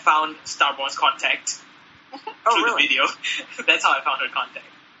actually I found Starborn's contact through the video. That's how I found her contact.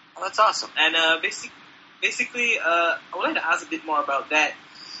 Oh, that's awesome. And basically, I would like to ask a bit more about that.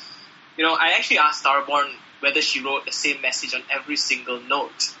 You know, I actually asked Starborn whether she wrote the same message on every single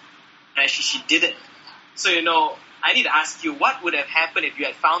note. And actually, she didn't. So, you know, I need to ask you, what would have happened if you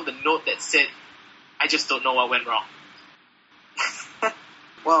had found the note that said, "I just don't know what went wrong"?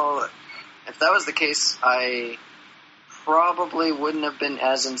 Well, if that was the case, I probably wouldn't have been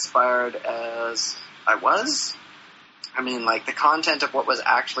as inspired as I was. I mean, like, the content of what was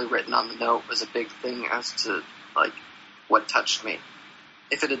actually written on the note was a big thing as to, like, what touched me.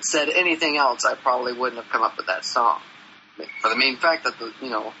 If it had said anything else, I probably wouldn't have come up with that song. For the main fact that,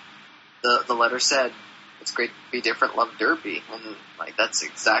 the letter said, "It's great to be different, love Derpy." And, like, that's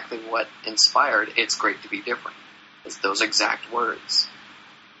exactly what inspired "It's Great to Be Different." Is those exact words.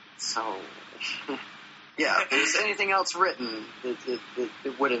 So, yeah, if there was anything else written,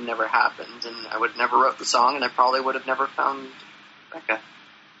 it would have never happened, and I would have never wrote the song, and I probably would have never found Becca.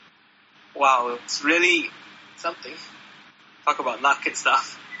 Wow, it's really something. Talk about luck and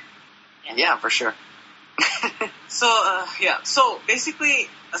stuff. Yeah, for sure. So basically,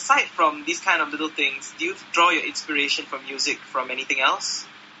 aside from these kind of little things, do you draw your inspiration from music from anything else?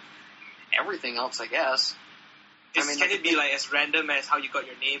 Everything else, I guess. Can it be like as random as how you got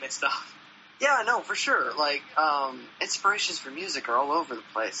your name and stuff? Yeah, no, for sure. Like, inspirations for music are all over the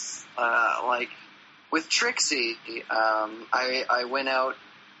place. Like, with Trixie, I went out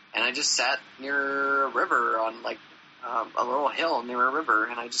and I just sat near a river on, like, a little hill near a river,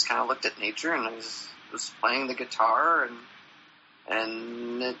 and I just kind of looked at nature, and I was playing the guitar,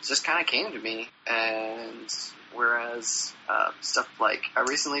 and it just kind of came to me. And whereas stuff like, I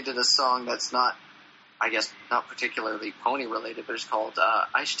recently did a song that's not, I guess, not particularly pony related, but it's called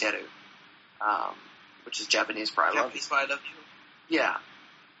Aishiteru, which is Japanese for I love you. I love you. Yeah.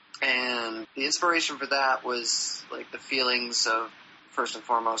 And the inspiration for that was, like, the feelings of, first and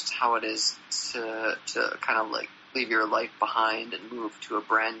foremost, how it is to kind of, like, leave your life behind and move to a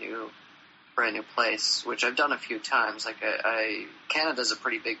brand new place, which I've done a few times. Like, Canada's a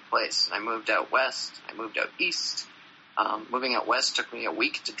pretty big place, and I moved out west, I moved out east. Moving out west took me a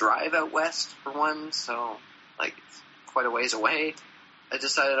week to drive out west, for one, so, like, it's quite a ways away. I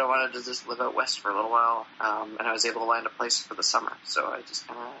decided I wanted to just live out west for a little while, and I was able to land a place for the summer, so I just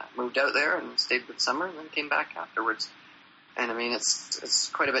kind of moved out there and stayed for the summer, and then came back afterwards. And, I mean, it's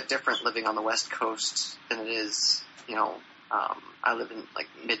quite a bit different living on the west coast than it is, you know, I live in, like,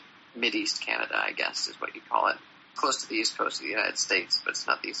 mid-east Canada, I guess, is what you call it. Close to the east coast of the United States, but it's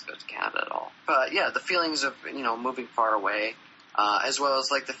not the east coast of Canada at all. But yeah, the feelings of, you know, moving far away, as well as,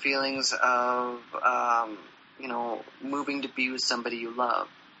 like, the feelings of, you know, moving to be with somebody you love,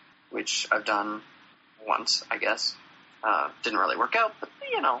 which I've done once, I guess. Didn't really work out, but,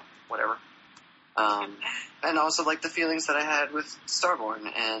 you know, whatever. And also, like, the feelings that I had with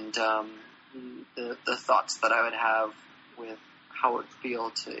Starborn, and the thoughts that I would have with how it would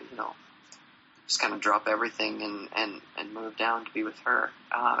feel to, you know, just kind of drop everything and move down to be with her.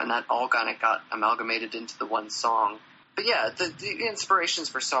 And that all kind of got amalgamated into the one song. But yeah, the inspirations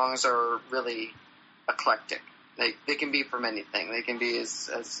for songs are really eclectic. They can be from anything. They can be as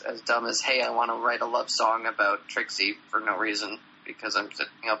dumb as, hey, I want to write a love song about Trixie for no reason because I'm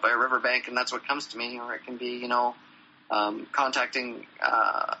sitting out by a riverbank and that's what comes to me. Or it can be, you know, contacting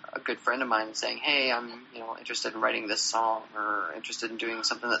a good friend of mine and saying, hey, I'm, you know, interested in writing this song or interested in doing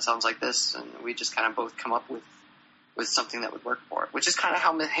something that sounds like this, and we just kind of both come up with something that would work for it, which is kind of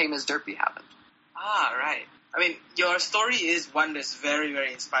how Hey Ms. Derpy happened. Ah, right. I mean, your story is one that's very,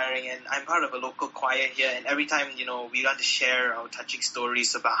 very inspiring, and I'm part of a local choir here, and every time, you know, we want to share our touching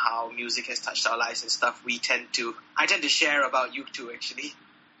stories about how music has touched our lives and stuff, I tend to share about you two, actually.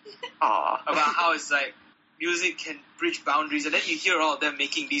 Aww. About how it's like, music can bridge boundaries, and then you hear all of them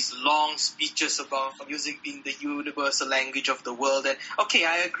making these long speeches about music being the universal language of the world, and okay,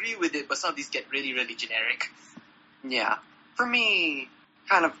 I agree with it, but some of these get really, really generic. Yeah. For me,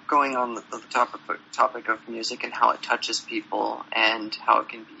 kind of going on the topic of music and how it touches people and how it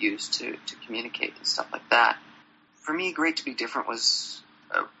can be used to communicate and stuff like that, for me, Great to Be Different was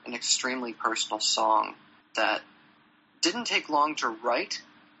an extremely personal song that didn't take long to write,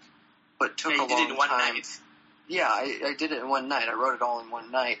 but took a long time. You did it in one night. Yeah, I did it in one night. I wrote it all in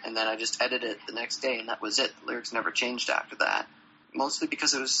one night, and then I just edited it the next day, and that was it. The lyrics never changed after that. Mostly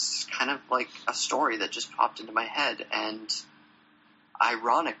because it was kind of like a story that just popped into my head, and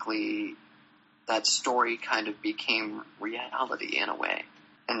ironically, that story kind of became reality in a way.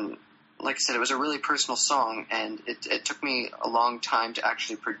 And like I said, it was a really personal song, and it took me a long time to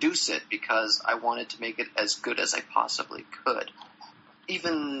actually produce it because I wanted to make it as good as I possibly could.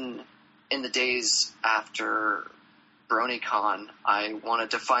 Even in the days after BronyCon, I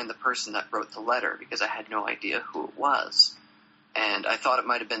wanted to find the person that wrote the letter because I had no idea who it was. And I thought it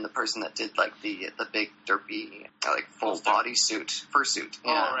might have been the person that did like the big derpy like full body suit, fursuit.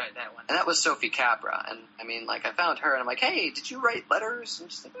 Yeah. Oh, right, that one. And that was Sophie Cabra. And I mean, like, I found her and I'm like, hey, did you write letters?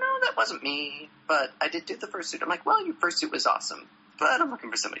 And she's like, no, that wasn't me. But I did do the fursuit. I'm like, well, your fursuit was awesome, but I'm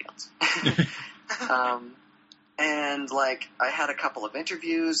looking for somebody else. And like, I had a couple of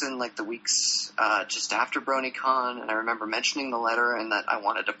interviews in like the weeks just after BronyCon, and I remember mentioning the letter and that I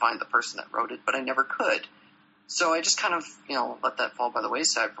wanted to find the person that wrote it, but I never could. So I just kind of, let that fall by the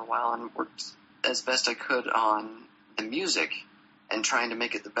wayside for a while and worked as best I could on the music and trying to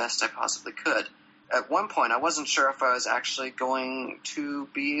make it the best I possibly could. At one point, I wasn't sure if I was actually going to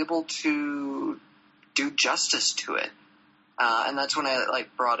be able to do justice to it. And that's when I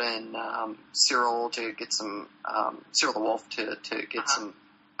brought in Cyril to get some Cyril the Wolf to get some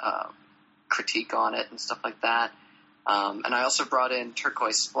critique on it and stuff like that. And I also brought in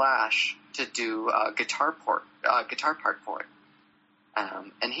Turquoise Splash to do a guitar part for it.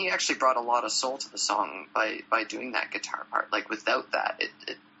 And he actually brought a lot of soul to the song by doing that guitar part. Like, without that,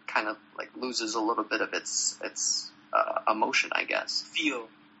 it kind of like loses a little bit of its emotion, I guess. Feel,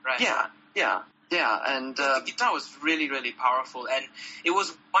 right? Yeah. And the guitar was really, really powerful, and it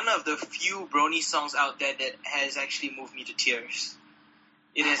was one of the few Brony songs out there that has actually moved me to tears.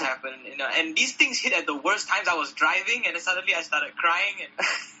 It has happened, and these things hit at the worst times. I was driving, and then suddenly I started crying,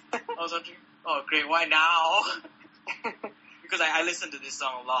 and I was wondering, oh great, why now? Because I listened to this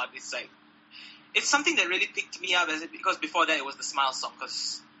song a lot. It's something that really picked me up, because before that it was the Smile song,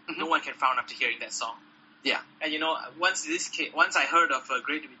 because no one can frown after hearing that song. Yeah. And once I heard of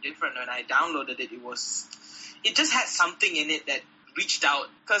Great to Be Different and I downloaded it, it just had something in it that reached out,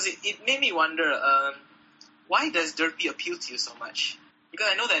 because it made me wonder, why does Derpy appeal to you so much? Because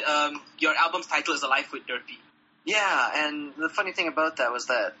I know that your album's title is A Life with Derpy. Yeah, and the funny thing about that was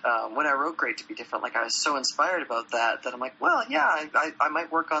that when I wrote Great to Be Different, I was so inspired about that I'm like, well, yeah, I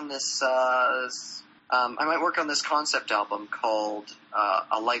might work on this. I might work on this concept album called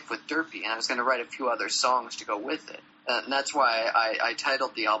A Life with Derpy, and I was going to write a few other songs to go with it. And that's why I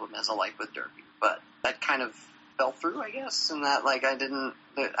titled the album as A Life with Derpy. But that kind of fell through, I guess, and that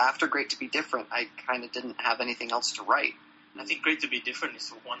after Great to Be Different, I kind of didn't have anything else to write. I think Great to Be Different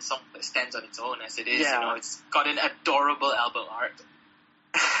is one song that stands on its own as it is. Yeah. It's got an adorable album art.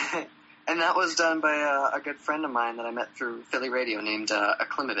 And that was done by a good friend of mine that I met through Philly radio named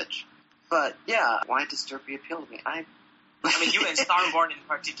Aklimovich. But yeah, why does Derpy appeal to me? I mean, you and Starborn in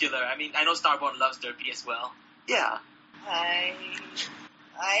particular. I mean, I know Starborn loves Derpy as well. Yeah. I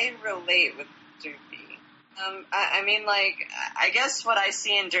relate with Derpy. I guess what I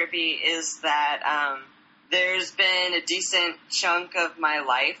see in Derpy is that there's been a decent chunk of my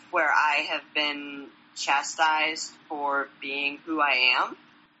life where I have been chastised for being who I am,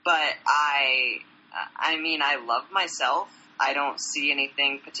 but I love myself. I don't see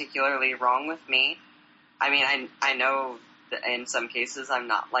anything particularly wrong with me. I mean, I know that in some cases I'm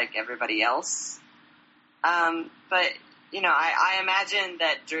not like everybody else. But, I imagine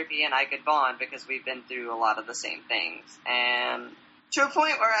that Derpy and I could bond because we've been through a lot of the same things. And to a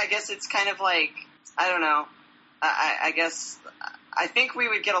point where I guess it's kind of like, I don't know, I guess I think we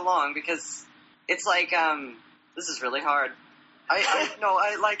would get along because it's like, this is really hard.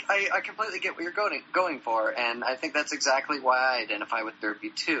 I completely get what you're going for, and I think that's exactly why I identify with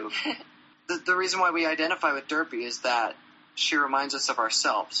Derpy too. The reason why we identify with Derpy is that she reminds us of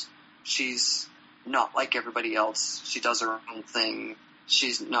ourselves. She's not like everybody else. She does her own thing.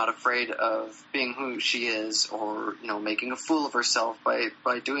 She's not afraid of being who she is, or making a fool of herself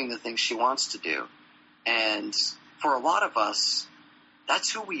by doing the things she wants to do. And for a lot of us,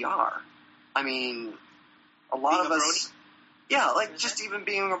 that's who we are. I mean, a lot of us. Yeah, just even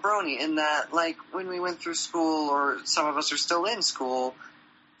being a brony, in that, when we went through school, or some of us are still in school,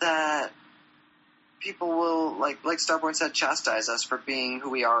 that people will, like Starborn said, chastise us for being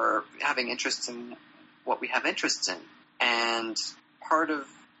who we are, or having interests in what we have interests in. And part of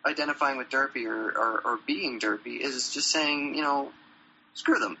identifying with Derpy or being Derpy is just saying,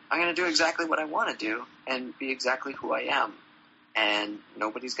 screw them. I'm going to do exactly what I want to do and be exactly who I am. And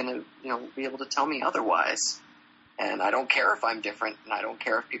nobody's going to, be able to tell me otherwise. And I don't care if I'm different, and I don't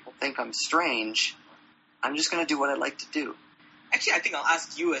care if people think I'm strange. I'm just going to do what I like to do. Actually, I think I'll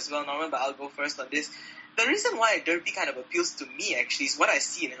ask you as well, Norman, but I'll go first on this. The reason why Derpy kind of appeals to me, actually, is what I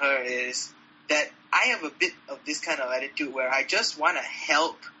see in her is that I have a bit of this kind of attitude where I just want to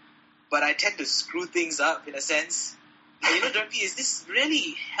help, but I tend to screw things up in a sense. And Derpy is this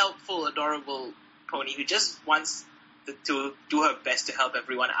really helpful, adorable pony who just wants to do her best to help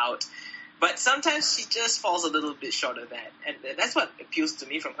everyone out. But sometimes she just falls a little bit short of that. And that's what appeals to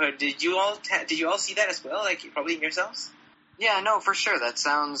me from her. Did you all see that as well, like probably in yourselves? Yeah, no, for sure. That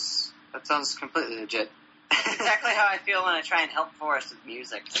sounds completely legit. Exactly how I feel when I try and help Forrest with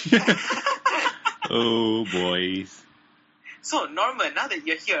music. Oh, boys. So, Norman, now that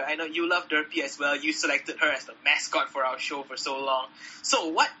you're here, I know you love Derpy as well. You selected her as the mascot for our show for so long. So,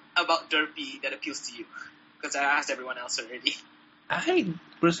 what about Derpy that appeals to you? Because I asked everyone else already. I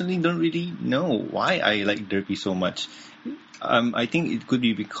personally don't really know why I like Derpy so much. I think it could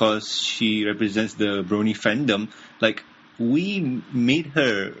be because she represents the brony fandom. Like, we made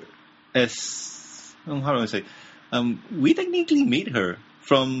her as... how do I say? We technically made her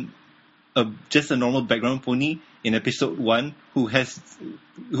from just a normal background pony in episode 1 who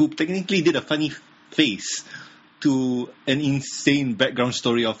technically did a funny face to an insane background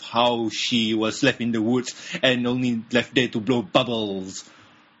story of how she was left in the woods and only left there to blow bubbles.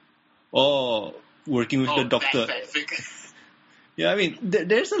 Or working with the doctor. Yeah, I mean,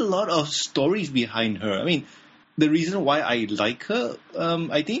 there's a lot of stories behind her. I mean, the reason why I like her,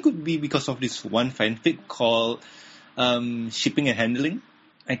 I think it could be because of this one fanfic called Shipping and Handling.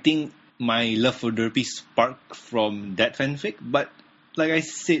 I think my love for Derpy sparked from that fanfic. But like I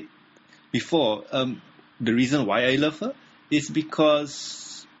said before, the reason why I love her is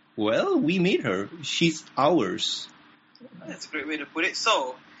because, well, we made her. She's ours. That's a great way to put it.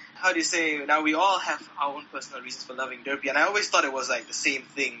 So, how do you say, now we all have our own personal reasons for loving Derpy, and I always thought it was like the same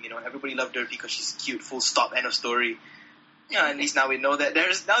thing, everybody loved Derpy because she's cute, full stop, end of story. At least now we know that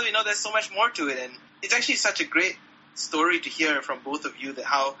there's so much more to it, and it's actually such a great story to hear from both of you that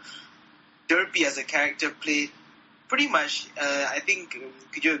how Derpy as a character played pretty much, I think,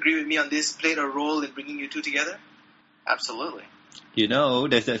 could you agree with me on this, played a role in bringing you two together? Absolutely.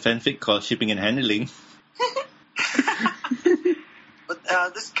 There's that fanfic called Shipping and Handling.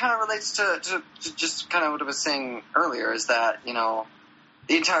 But this kind of relates to just kind of what I was saying earlier, is that, the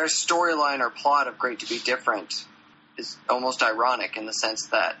entire storyline or plot of Great to Be Different is almost ironic in the sense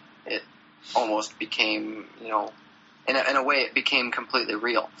that it almost became, in a way it became completely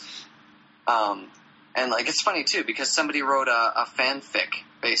real. And, it's funny, too, because somebody wrote a fanfic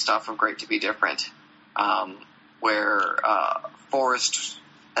based off of Great to Be Different, where Forrest,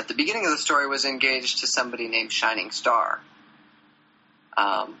 at the beginning of the story, was engaged to somebody named Shining Star,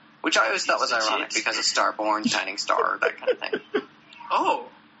 which I always thought was ironic because of Starborn, Shining Star, that kind of thing. Oh,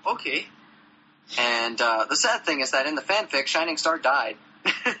 okay. And the sad thing is that in the fanfic, Shining Star died.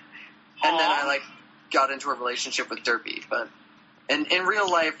 And then I, got into a relationship with Derpy, but... in real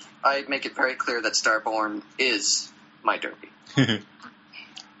life, I make it very clear that Starborn is my Derpy.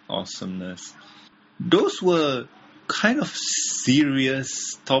 Awesomeness. Those were kind of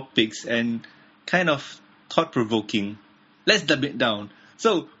serious topics and kind of thought-provoking. Let's dumb it down.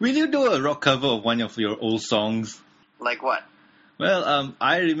 So, will you do a rock cover of one of your old songs? Like what? Well,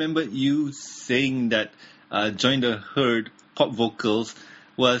 I remember you saying that Join the Herd pop vocals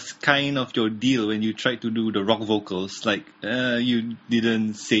was kind of your deal when you tried to do the rock vocals. You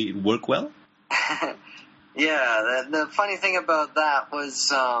didn't say it worked well? Yeah, the funny thing about that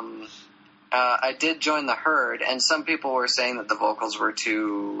was I did join the Herd, and some people were saying that the vocals were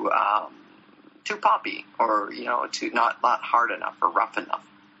too poppy, or, too not hard enough or rough enough.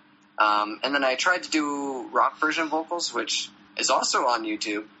 And then I tried to do rock version vocals, which is also on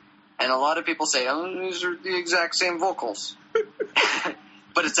YouTube, and a lot of people say, these are the exact same vocals.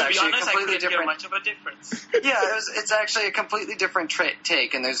 But it's actually a completely different. Hear much of a difference. Yeah, it's actually a completely different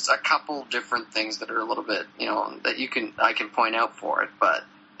take, and there's a couple different things that are a little bit, that I can point out for it, but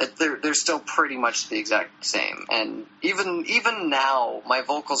they're still pretty much the exact same. And even now, my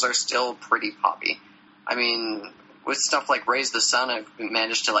vocals are still pretty poppy. I mean, with stuff like Raise the Sun, I've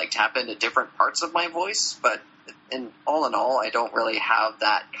managed to tap into different parts of my voice, but in all, I don't really have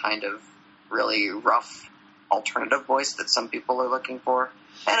that kind of really rough alternative voice that some people are looking for.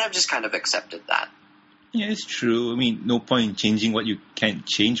 And I've just kind of accepted that. Yeah, it's true. I mean, no point in changing what you can't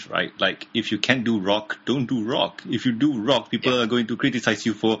change, right? Like, if you can't do rock, don't do rock. If you do rock, people are going to criticize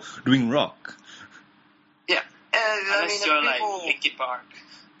you for doing rock. Yeah. Unless you're like people, Linkin Park.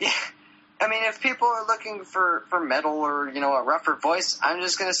 yeah. I mean, if people are looking for metal or, a rougher voice, I'm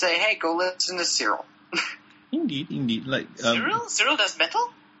just going to say, hey, go listen to Cyril. Indeed. Like, Cyril? Cyril does metal?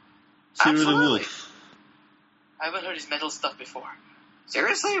 Cyril the Absolutely. Wolf. I haven't heard his metal stuff before.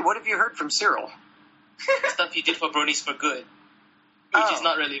 Seriously? What have you heard from Cyril? Stuff he did for Bronies for Good, which is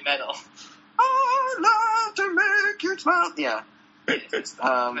not really metal. I love to make you smile. Yeah.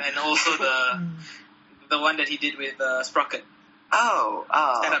 And also the one that he did with Sprocket.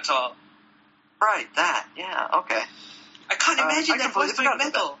 Stand Up Tall. Right, that. Yeah, okay. I can't imagine that voice doing forgot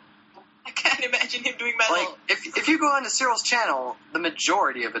about metal. I can't imagine him doing metal. Like, if you go onto Cyril's channel, the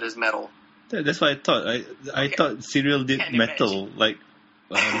majority of it is metal. That's what I thought. I thought Cyril did Can't metal. Like,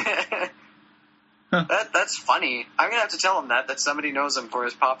 That's funny. I'm gonna have to tell him that somebody knows him for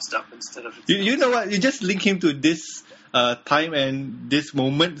his pop stuff instead of. you know what? You just link him to this time and this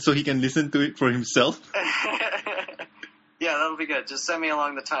moment so he can listen to it for himself. Yeah, that'll be good. Just send me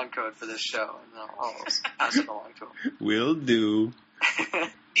along the time code for this show, and I'll pass it along to him. Will do. Do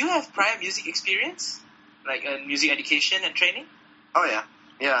you have prior music experience? Like music education and training? Oh yeah,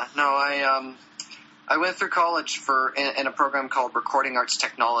 yeah. No, I went through college in a program called Recording Arts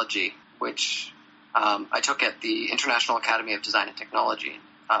Technology, which I took at the International Academy of Design and Technology,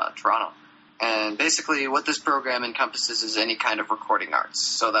 Toronto. And basically, what this program encompasses is any kind of recording arts.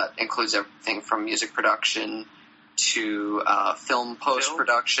 So that includes everything from music production to film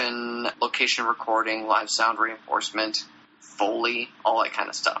post-production, location recording, live sound reinforcement, Foley, all that kind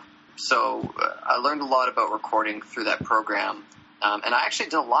of stuff. So I learned a lot about recording through that program, and I actually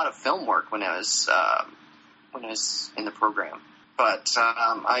did a lot of film work when I was in the program. But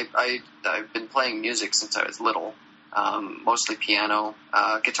I've been playing music since I was little, mostly piano.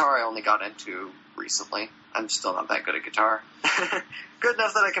 Guitar I only got into recently. I'm still not that good at guitar. Good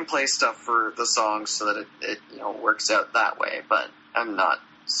enough that I can play stuff for the songs so that it works out that way, but I'm not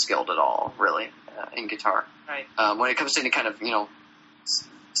skilled at all, really, in guitar. Right. When it comes to any kind of,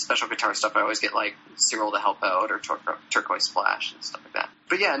 special guitar stuff, I always get, like, Cyril to help out or Turquoise Splash and stuff like that.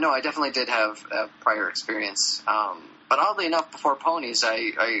 But yeah, no, I definitely did have prior experience. But oddly enough, before Ponies,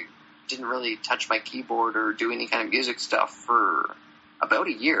 I didn't really touch my keyboard or do any kind of music stuff for about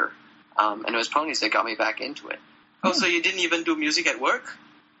a year. And it was Ponies that got me back into it. Oh, so you didn't even do music at work?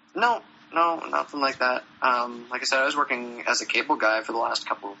 No, nothing like that. Like I said, I was working as a cable guy for the last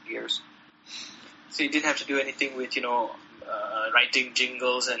couple of years. So you didn't have to do anything with, writing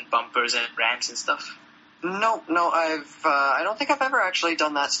jingles and bumpers and rants and stuff? No, I don't think I've ever actually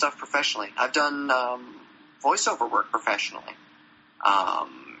done that stuff professionally. I've done voiceover work professionally.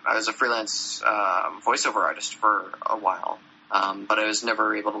 I was a freelance voiceover artist for a while, but I was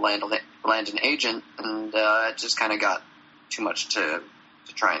never able to land an agent, and it just kind of got too much to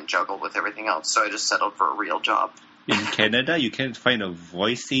try and juggle with everything else, so I just settled for a real job. In Canada, you can't find a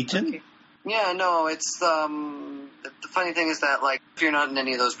voice agent? Okay. Yeah, no, it's the funny thing is that, like, if you're not in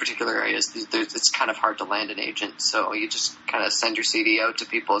any of those particular areas, it's kind of hard to land an agent, so you just kind of send your CD out to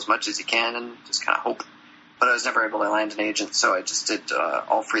people as much as you can and just kind of hope. But I was never able to land an agent, so I just did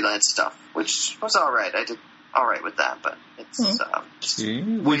all freelance stuff, which was all right. I did all right with that, but it's just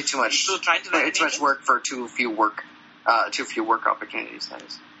way too much. Still trying to land an too much agent? work for too few work opportunities. That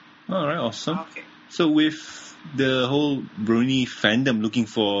is. All right, awesome. Okay. So with the whole Brony fandom looking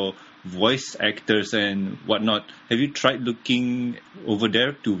for voice actors and whatnot, have you tried looking over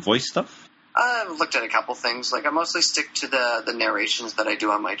there to voice stuff? I've looked at a couple things. Like, I mostly stick to the narrations that I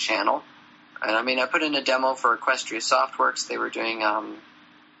do on my channel. And I mean, I put in a demo for Equestria Softworks. They were doing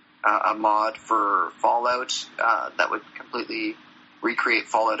a mod for Fallout that would completely recreate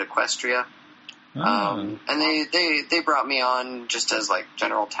Fallout Equestria. And they brought me on just as, like,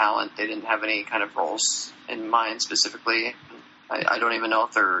 general talent. They didn't have any kind of roles in mind specifically. I don't even know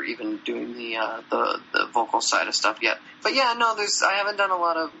if they're even doing the vocal side of stuff yet. But yeah, no, I haven't done a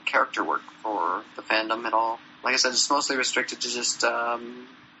lot of character work for the fandom at all. Like I said, it's mostly restricted to just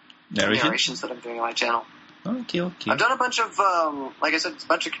narrations that I'm doing on my channel. Okay. I've done a bunch of, like I said, a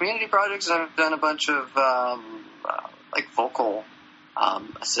bunch of community projects. I've done a bunch of like vocal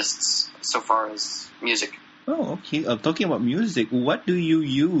assists so far as music. Oh, okay. Talking about music, what do you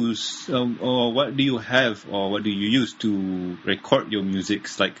use, or what do you have, or what do you use to record your music,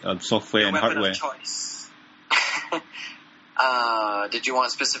 like software and weapon hardware? Of choice. Did you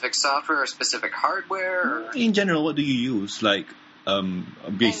want specific software or specific hardware? Or? In general, what do you use? Like,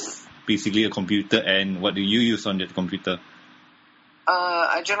 basically a computer, and what do you use on that computer?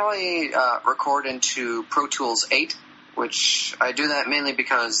 I generally record into Pro Tools 8, which I do that mainly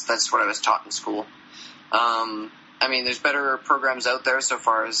because that's what I was taught in school. I mean, there's better programs out there so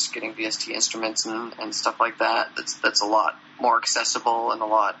far as getting VST instruments and stuff like that. That's a lot more accessible and a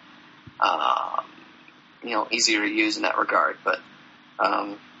lot, easier to use in that regard. But,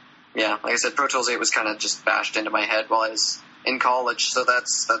 yeah, like I said, Pro Tools 8 was kind of just bashed into my head while I was in college, so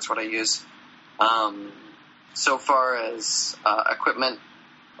that's what I use. So far as equipment,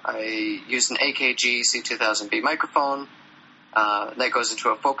 I use an AKG C2000B microphone. That goes into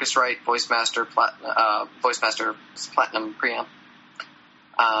a Focusrite Voicemaster Platinum preamp,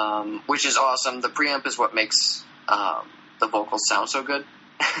 which is awesome. The preamp is what makes the vocals sound so good.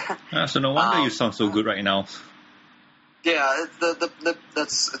 So no wonder you sound so good right now. Yeah,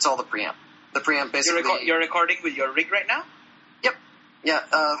 it's all the preamp. The preamp basically. You're recording with your rig right now? Yep. Yeah.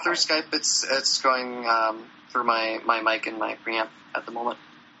 Through Skype, it's going through my mic and my preamp at the moment.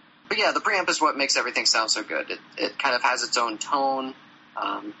 But yeah, the preamp is what makes everything sound so good. It kind of has its own tone.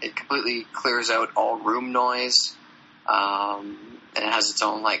 It completely clears out all room noise. And it has its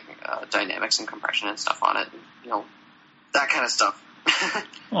own dynamics and compression and stuff on it. That kind of stuff.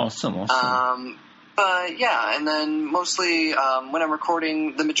 Awesome. But yeah, and then mostly when I'm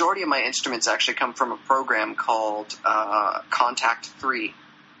recording, the majority of my instruments actually come from a program called Contact 3.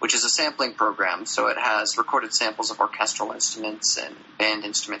 Which is a sampling program, so it has recorded samples of orchestral instruments and band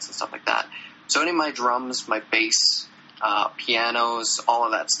instruments and stuff like that. So any of my drums, my bass, pianos, all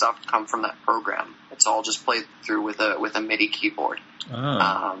of that stuff come from that program. It's all just played through with a MIDI keyboard.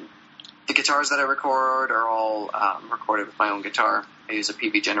 Oh. The guitars that I record are all recorded with my own guitar. I use a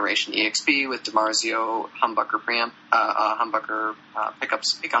PV Generation EXP with DiMarzio humbucker preamp, humbucker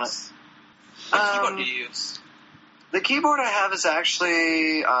pickups on it. What keyboard do you use? The keyboard I have is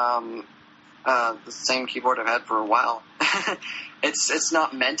actually the same keyboard I've had for a while. It's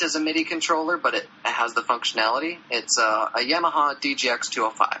not meant as a MIDI controller, but it has the functionality. It's a Yamaha DGX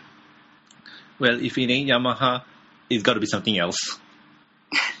 205. Well, if it ain't Yamaha, it's got to be something else.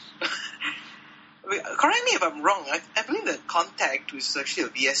 Correct me if I'm wrong. I believe that Contact is actually a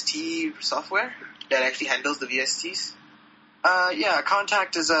VST software that actually handles the VSTs. Yeah,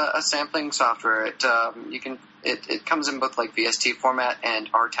 Contact is a sampling software. It comes in both VST format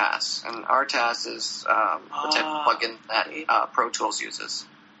and RTAS, and RTAS is the type of plugin that Pro Tools uses.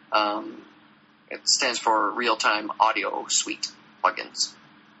 It stands for Real Time Audio Suite plugins.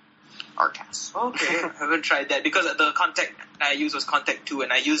 RTAS. Okay, I haven't tried that because the Contact I used was Contact 2,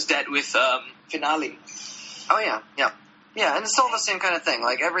 and I used that with Finale. Oh yeah, and it's all the same kind of thing.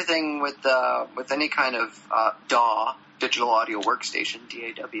 Everything with any kind of DAW, digital audio workstation,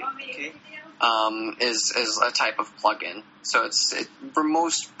 DAW. Okay. Is a type of plugin. So for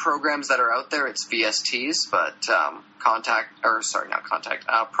most programs that are out there, it's VSTs, but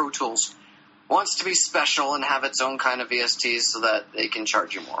Pro Tools wants to be special and have its own kind of VSTs so that they can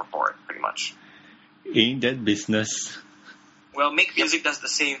charge you more for it, pretty much. Ain't that business? Well, Make Music does the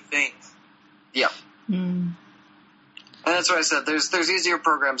same thing. Yeah. Mm. And that's what I said. There's easier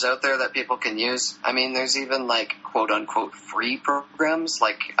programs out there that people can use. I mean, there's even quote unquote free programs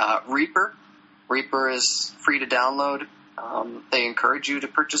like Reaper. Reaper is free to download. They encourage you to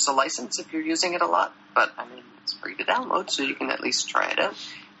purchase a license if you're using it a lot, but I mean, it's free to download, so you can at least try it out.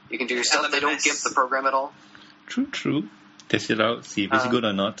 You can do yourself. They don't gimp the program at all. True. Test it out, see if it's good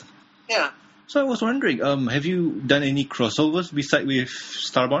or not. Yeah. So I was wondering, have you done any crossovers besides with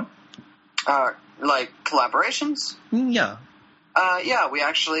Starborn? Collaborations? Yeah. Yeah, we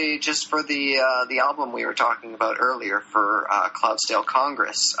actually, just for the album we were talking about earlier for Cloudsdale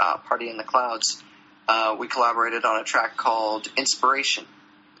Congress, Party in the Clouds, we collaborated on a track called Inspiration,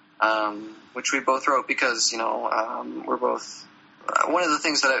 which we both wrote because, we're both... one of the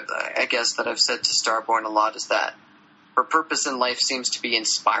things that I guess that I've said to Starborn a lot is that her purpose in life seems to be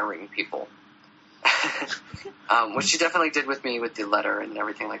inspiring people. Which she definitely did with me with the letter and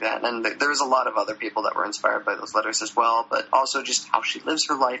everything like that. And there's a lot of other people that were inspired by those letters as well, but also just how she lives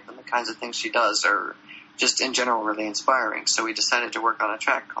her life and the kinds of things she does are just in general really inspiring. So we decided to work on a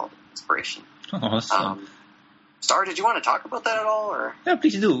track called Inspiration. Awesome. Star, did you want to talk about that at all? Or? Yeah,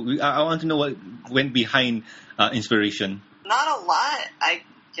 please do. I want to know what went behind Inspiration. Not a lot, I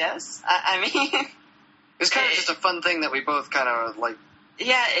guess. I mean... It's kind of just a fun thing that we both kind of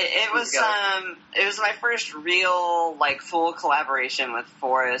Yeah, it was my first real full collaboration with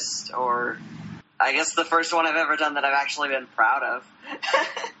Forrest, or I guess the first one I've ever done that I've actually been proud of.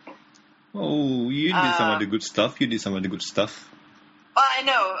 Oh, you did some of the good stuff. Well, I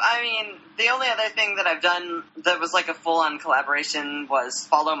know. I mean, the only other thing that I've done that was like a full-on collaboration was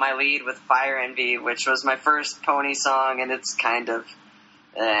Follow My Lead with Fire Envy, which was my first Pony song, and it's kind of...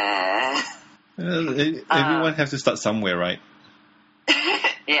 Everyone has to start somewhere, right?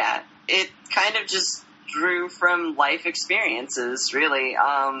 Yeah, it kind of just drew from life experiences, really.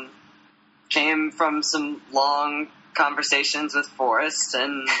 Came from some long conversations with Forrest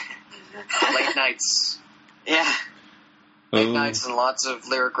and... Late nights. Yeah. Late nights and lots of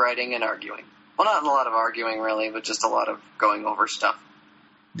lyric writing and arguing. Well, not a lot of arguing, really, but just a lot of going over stuff.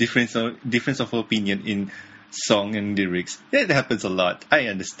 Difference of opinion in song and lyrics. It happens a lot. I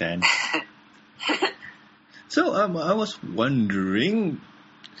understand. So, I was wondering,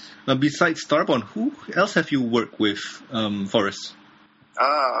 besides Starbond, who else have you worked with, Forrest?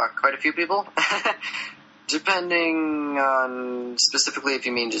 Quite a few people. Depending on specifically if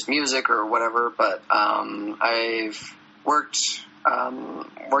you mean just music or whatever, but I've worked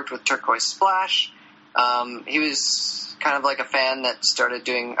with Turquoise Splash. He was kind of like a fan that started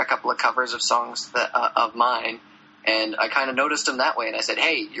doing a couple of covers of songs of mine, and I kind of noticed him that way, and I said,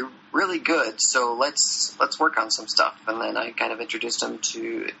 "Hey, you're really good, so let's work on some stuff." And then I kind of introduced him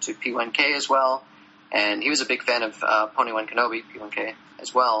to P1K as well, and he was a big fan of Pony One Kenobi, P1K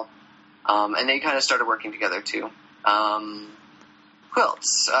as well, and they kind of started working together too. Who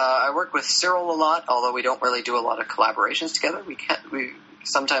else? I work with Cyril a lot, although we don't really do a lot of collaborations together. We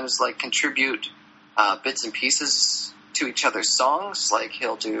sometimes like contribute bits and pieces to each other's songs. Like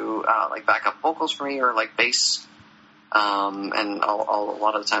he'll do like backup vocals for me, or like bass, and I'll a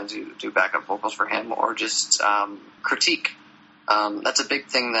lot of the times do backup vocals for him, or just critique. That's a big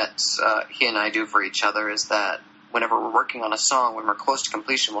thing that he and I do for each other, is that whenever we're working on a song, when we're close to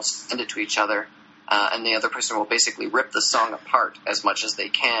completion, we'll send it to each other. And the other person will basically rip the song apart as much as they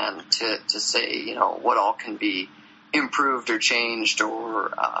can to say, you know, what all can be improved or changed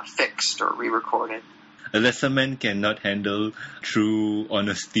or fixed or re-recorded. A lesser man cannot handle true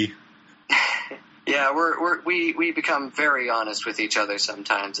honesty. Yeah, we become very honest with each other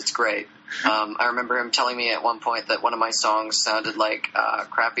sometimes. It's great. I remember him telling me at one point that one of my songs sounded like a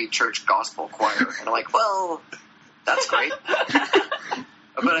crappy church gospel choir. And I'm like, well, that's great.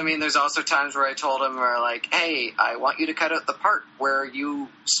 But I mean, there's also times where I told him, like, hey, I want you to cut out the part where you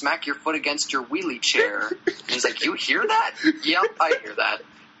smack your foot against your wheelie chair. And he's like, you hear that? Yep, I hear that.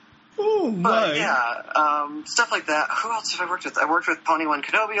 Oh, my. But yeah, stuff like that. Who else have I worked with? I worked with Pony One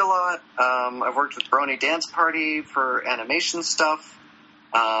Kenobi a lot. I've worked with Brony Dance Party for animation stuff.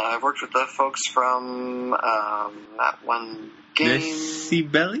 I've worked with the folks from that one game.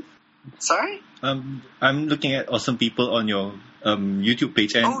 Decibel? Sorry? I'm looking at awesome people on your YouTube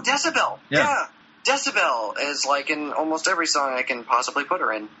page. And Decibel. Yeah. Decibel is like in almost every song I can possibly put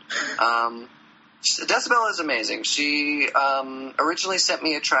her in. Decibel is amazing. She originally sent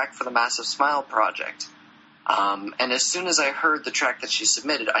me a track for the Massive Smile project. And as soon as I heard the track that she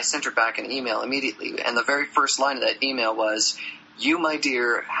submitted, I sent her back an email immediately. And the very first line of that email was, "You, my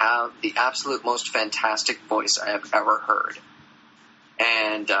dear, have the absolute most fantastic voice I have ever heard."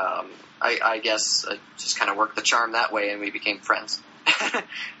 And I guess I just kind of worked the charm that way, and we became friends.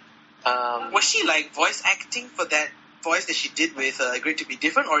 Was she like voice acting for that voice that she did with Great to Be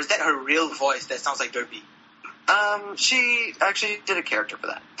Different, or is that her real voice that sounds like Derpy? She actually did a character for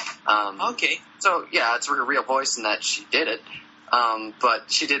that. Okay. So, yeah, it's her real voice in that she did it.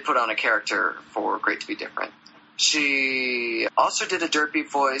 But she did put on a character for Great to Be Different. She also did a Derpy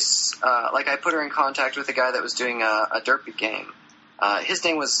voice. Like, I put her in contact with a guy that was doing a Derpy game. His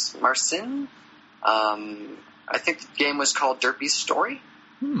name was Marcin. I think the game was called Derpy's Story.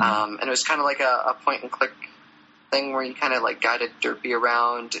 And it was kind of like a point-and-click thing where you kind of like guided Derpy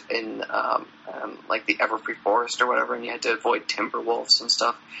around in like the Everfree Forest or whatever, and you had to avoid timber wolves and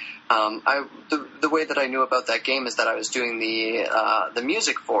stuff. The way that I knew about that game is that I was doing the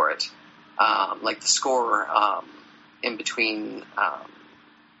music for it, like the score in between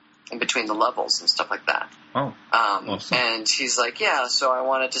the levels and stuff like that. Oh, awesome. And he's like, yeah, so I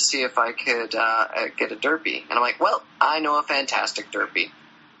wanted to see if I could get a Derpy. And I'm like, well, I know a fantastic Derpy.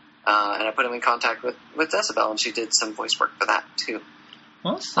 And I put him in contact with Decibel, and she did some voice work for that, too.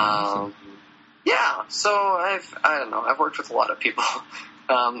 Awesome. Yeah, so I've worked with a lot of people.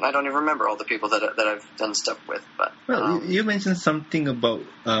 I don't even remember all the people that I've done stuff with. But well, you mentioned something about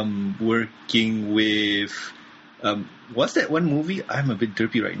working with... what's that one movie? I'm a bit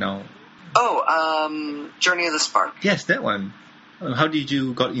derpy right now. Oh, Journey of the Spark. Yes, that one. How did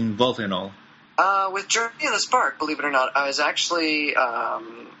you got involved and all? With Journey of the Spark, believe it or not, I was actually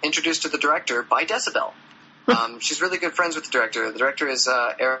introduced to the director by Decibel. She's really good friends with the director. The director is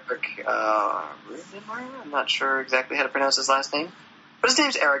Eric Rubenmeyer. I'm not sure exactly how to pronounce his last name. But his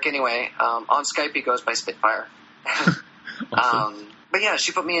name's Eric anyway. On Skype, he goes by Spitfire. Awesome. But yeah,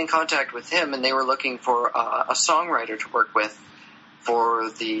 she put me in contact with him, and they were looking for a songwriter to work with for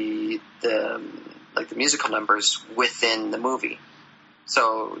the musical numbers within the movie.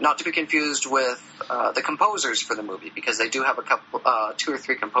 So not to be confused with the composers for the movie, because they do have a couple, 2 or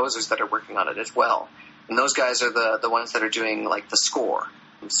 3 composers that are working on it as well. And those guys are the ones that are doing like the score.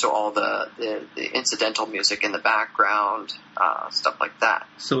 And so all the incidental music in the background, stuff like that.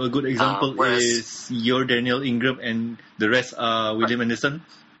 So a good example is your Daniel Ingram and the rest are William Anderson?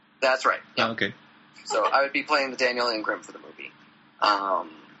 That's right. Yeah. Okay. So I would be playing the Daniel Ingram for the movie.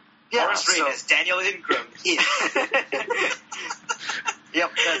 Horace Rain as Daniel Ingram. Yeah.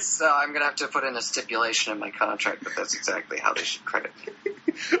 Yep, that's. I'm going to have to put in a stipulation in my contract that that's exactly how they should credit me.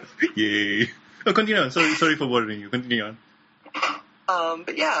 Yay. Oh, continue on. Sorry for bothering you. Continue on.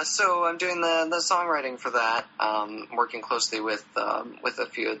 But yeah, so I'm doing the songwriting for that. Working closely with a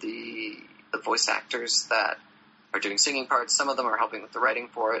few of the voice actors that are doing singing parts. Some of them are helping with the writing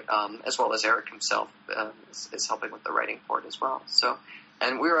for it, as well as Eric himself is helping with the writing for it as well. So,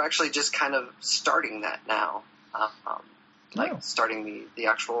 and we were actually just kind of starting that now. Starting the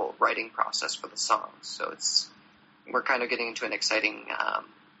actual writing process for the songs. So we're kind of getting into an exciting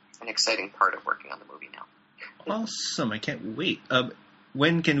part of working on the movie now. Awesome! I can't wait.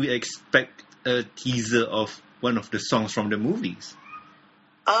 When can we expect a teaser of one of the songs from the movies?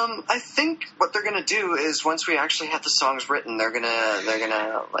 I think what they're gonna do is once we actually have the songs written, they're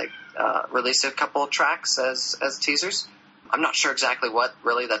gonna release a couple of tracks as teasers. I'm not sure exactly what.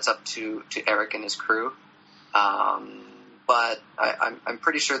 Really, that's up to Eric and his crew. But I'm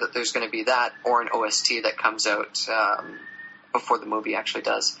pretty sure that there's going to be that or an OST that comes out before the movie actually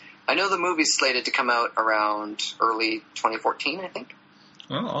does. I know the movie's slated to come out around early 2014, I think.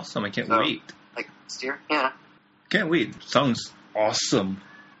 Oh, awesome. I can't wait. Like next year? Yeah. Can't wait. Sounds awesome.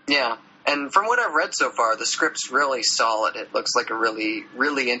 Yeah. And from what I've read so far, the script's really solid. It looks like a really,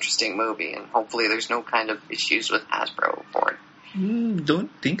 really interesting movie, and hopefully there's no kind of issues with Hasbro for it.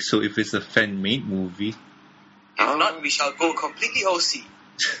 Don't think so if it's a fan-made movie. If not, we shall go completely OC.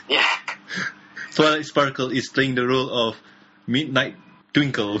 Yeah. Twilight Sparkle is playing the role of Midnight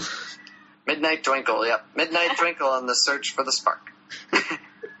Twinkle. Midnight Twinkle, yep. Midnight Twinkle on the search for the spark.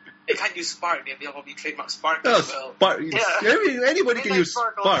 They can't use Spark. They'll probably trademark Spark Oh, as well. Spark. Yeah. Anybody can use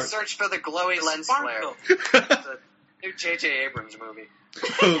Sparkle, Spark. Search for the glowy lens Sparkle. flare. It's a new J.J. Abrams movie.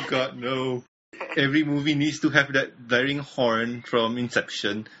 Oh God, no. Every movie needs to have that blaring horn from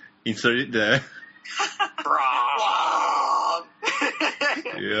Inception. Insert it there. Brom.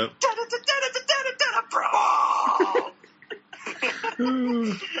 Yep. Brom.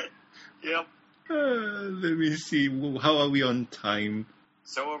 Yep. Let me see. How are we on time?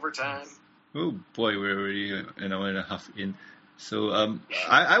 So over time. Oh boy, we're already an hour and a half in. So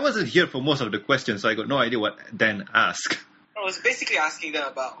I wasn't here for most of the questions, so I got no idea what Dan asked. I was basically asking them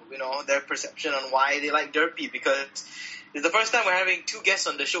about, their perception on why they like Derpy, because it's the first time we're having 2 guests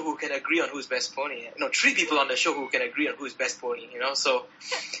on the show who can agree on who's best pony. 3 people on the show who can agree on who's best pony, So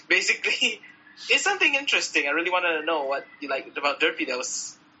basically, it's something interesting. I really wanted to know what you liked about Derpy that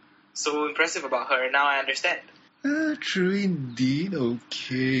was so impressive about her, and now I understand. True indeed.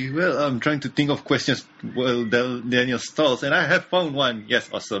 Okay. Well, I'm trying to think of questions while Daniel stalls, and I have found one. Yes,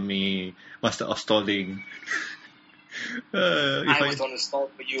 awesome, me, Master of Stalling. I was on the stall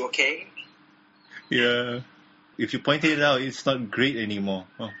for you, okay? Yeah. If you pointed it out, it's not great anymore.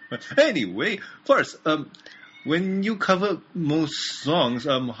 Oh. Anyway, first, when you cover most songs,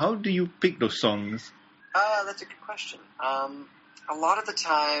 how do you pick those songs? That's a good question. A lot of the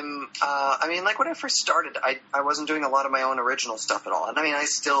time, when I first started, I wasn't doing a lot of my own original stuff at all. And I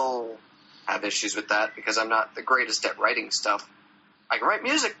still have issues with that because I'm not the greatest at writing stuff. I can write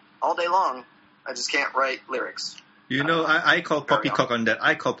music all day long. I just can't write lyrics. I call poppycock on that.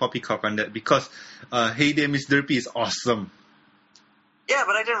 I call poppycock on that because Hey There Miss Derpy is awesome. Yeah,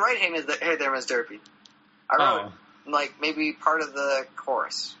 but I didn't write Hey There Miss Derpy. I wrote, maybe part of the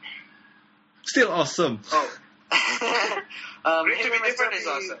chorus. Still awesome. Oh. Hey There Miss Derpy is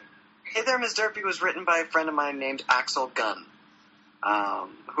awesome. Hey There Miss Derpy was written by a friend of mine named Axel Gunn,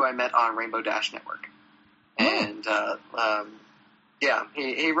 who I met on Rainbow Dash Network. And, yeah,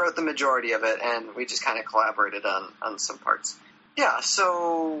 he wrote the majority of it, and we just kind of collaborated on some parts. Yeah,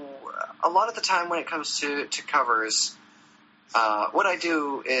 so a lot of the time when it comes to covers, what I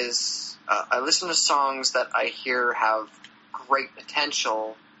do is I listen to songs that I hear have great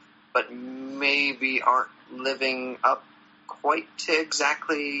potential, but maybe aren't living up quite to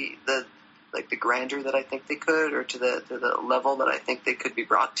exactly the grandeur that I think they could, or to the level that I think they could be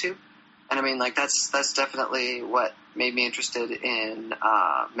brought to. And I mean, like, that's definitely what made me interested in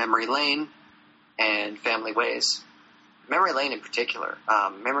Memory Lane and Family Ways. Memory Lane in particular.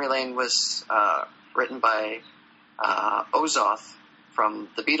 Memory Lane was written by Ozoth from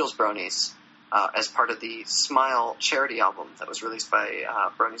the Beatles Bronies as part of the Smile charity album that was released by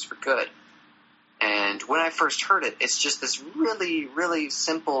Bronies for Good. And when I first heard it, it's just this really, really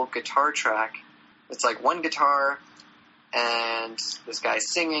simple guitar track. It's like one guitar and this guy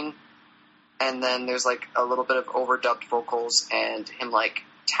singing, and then there's like a little bit of overdubbed vocals and him like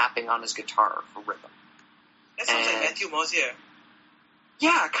tapping on his guitar for rhythm. That sounds like Matthew Mosier.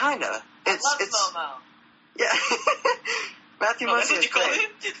 Yeah, kinda. I love Momo. Yeah. Matthew Mosier is great.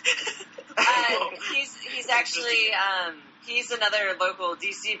 He's actually he's another local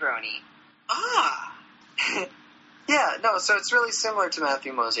DC brony. Ah. Yeah, no, so it's really similar to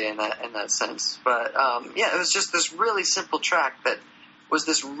Matthew Mosier in that sense. But yeah, it was just this really simple track that was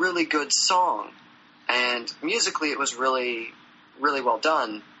this really good song, and musically it was really, really well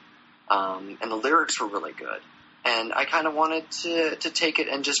done, and the lyrics were really good. And I kind of wanted to take it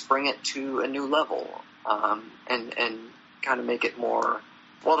and just bring it to a new level, and kind of make it more.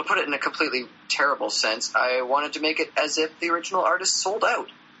 Well, to put it in a completely terrible sense, I wanted to make it as if the original artist sold out.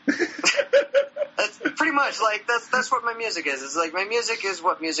 That's pretty much like that's what my music is. It's like my music is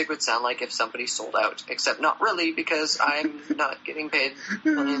what music would sound like if somebody sold out, except not really, because I'm not getting paid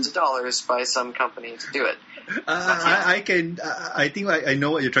millions of dollars by some company to do it. I think I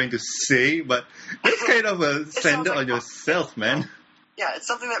know what you're trying to say, but that's kind of a sender on yourself, man. Yeah, it's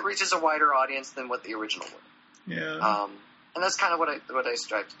something that reaches a wider audience than what the original would. Yeah. And that's kind of what I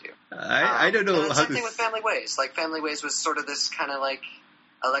strive to do. I don't know and how same to. thing with Family Ways. Like Family Ways was sort of this kind of like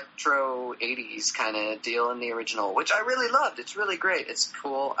electro 80s kind of deal in the original, which I really loved. It's really great. It's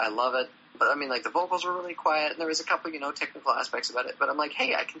cool. I love it. But I mean, like, the vocals were really quiet, and there was a couple, technical aspects about it. But I'm like,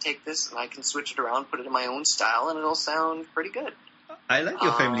 hey, I can take this and I can switch it around, put it in my own style, and it'll sound pretty good. I like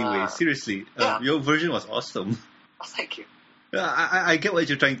your Family Ways. Seriously, yeah. Your version was awesome. Oh, thank you. I get what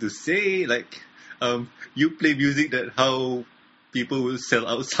you're trying to say. Like, you play music that how people will sell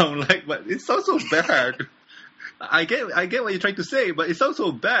out sound like, but it sounds so bad. I get what you're trying to say, but it sounds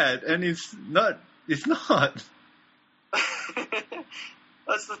so bad, and it's not. It's not.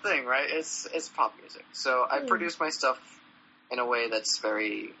 That's the thing, right? It's pop music. So I produce my stuff in a way that's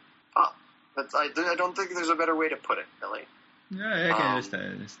very pop. But I don't think there's a better way to put it, really. Yeah, I can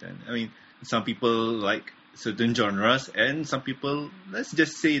understand. I mean, some people like certain genres, and some people, let's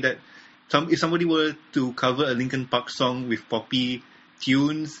just say that if somebody were to cover a Linkin Park song with poppy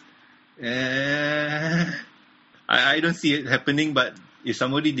tunes, I don't see it happening, but if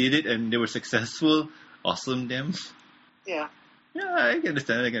somebody did it and they were successful, awesome them. Yeah. Yeah, I can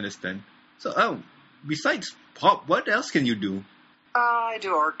understand. So, besides pop, what else can you do? I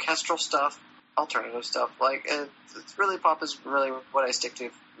do orchestral stuff, alternative stuff. Like, it's really pop is really what I stick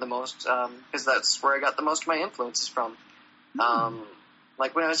to the most, because that's where I got the most of my influences from.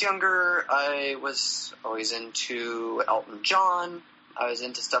 Like, when I was younger, I was always into Elton John. I was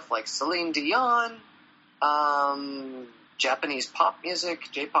into stuff like Celine Dion, Japanese pop music,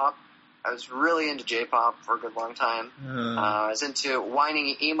 J-pop. I was really into J-pop for a good long time. I was into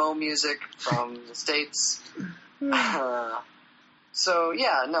whining emo music from the States. So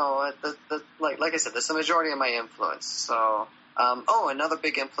yeah, no, like I said, that's the majority of my influence. So, another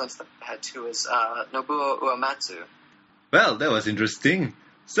big influence that I had too is Nobuo Uematsu. Well, that was interesting.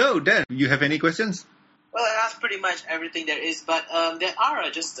 So, Dan, you have any questions? Well, I asked pretty much everything there is, but there are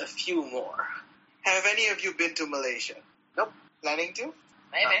just a few more. Have any of you been to Malaysia? Nope. Planning to?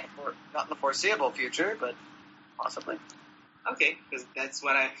 Maybe. Not in the foreseeable future, but possibly. Okay, because that's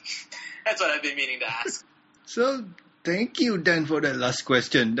what I've been meaning to ask. So, thank you, Dan, for that last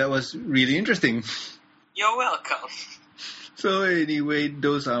question. That was really interesting. You're welcome. So anyway,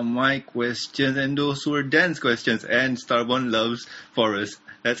 those are my questions, and those were Dan's questions, and Starborn loves Forest.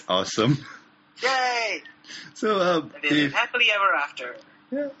 That's awesome. Yay! So, And they live happily ever after.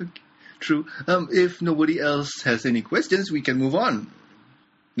 Yeah, okay. True. If nobody else has any questions, we can move on.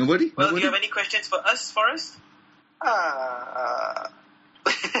 Nobody? Well, Nobody? do you have any questions for us, Forrest? Not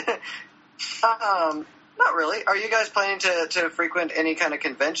really. Are you guys planning to frequent any kind of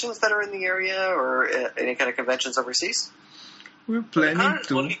conventions that are in the area, or any kind of conventions overseas? We're planning The current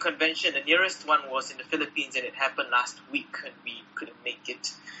to. only convention, the nearest one was in the Philippines, and it happened last week, and we couldn't make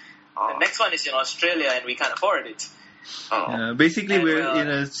it. The next one is in Australia, and we can't afford it. Basically, And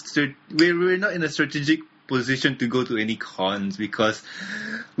we're not in a strategic position to go to any cons because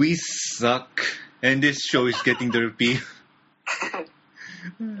we suck, and this show is getting derpy.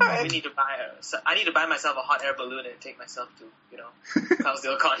 I need to buy myself a hot air balloon and take myself to,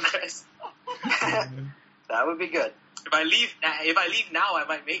 Clydesdale Congress. That would be good. If I leave now, I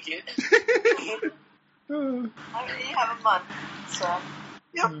might make it. I mean, you have a month, so.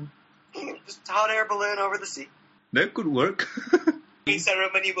 Yep. Just a hot air balloon over the sea. That could work. The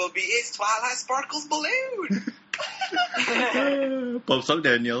ceremony will be It's Twilight Sparkles balloon. Pops up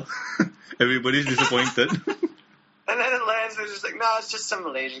Daniel. Everybody's disappointed. And then it lands, they're just like, no, it's just some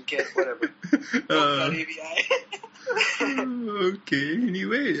Malaysian kid, whatever. Okay,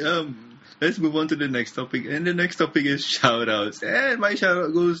 anyway, let's move on to the next topic. And the next topic is shout-outs. And my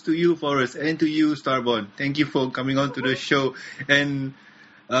shout-out goes to you, Forrest, and to you, Starborn. Thank you for coming on to the show and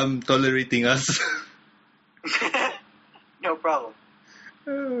tolerating us. No problem.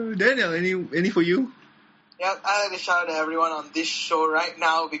 Daniel, any for you? Yeah, I like to shout out to everyone on this show right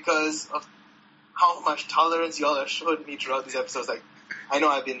now because of how much tolerance y'all have shown me throughout these episodes. Like, I know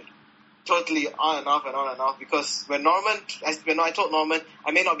I've been totally on and off because when I told Norman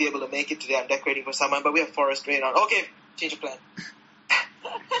I may not be able to make it today, I'm decorating for someone, but we have Forest Rain on. Okay, change of plan.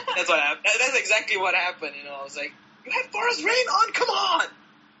 That's what happened. That's exactly what happened. You know, I was like, you have Forest Rain on. Come on.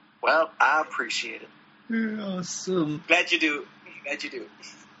 Well, I appreciate it. Awesome. Glad you do.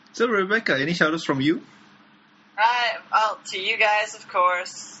 So, Rebecca, any shout-outs from you? Right. Well, to you guys, of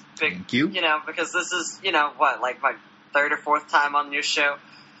course. Thank you. You know, because this is, like my third or fourth time on your show.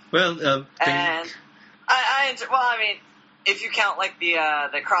 Well, and I enjoy, well, I mean, if you count like the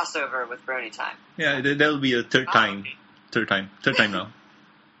crossover with Brony Time. Yeah, that'll be a third time. Third time now.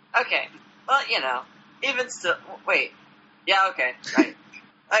 Okay. Well, even still, wait. Yeah, okay, right.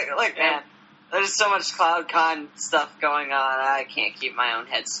 Like man, there's so much CloudCon stuff going on, I can't keep my own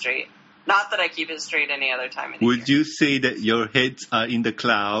head straight. Not that I keep it straight any other time in the year. Would you say that your heads are in the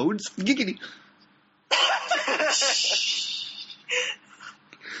clouds? Giggity.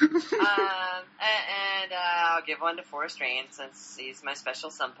 And I'll give one to Forest Rain since he's my special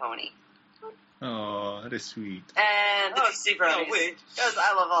sun pony. Oh, that's sweet. And the PC Bronies, which, because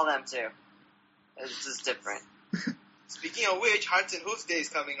I love all them too. It's just different. Speaking of which, Hearts and Hooves Day is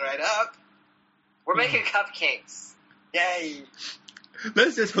coming right up. We're making cupcakes. Yay!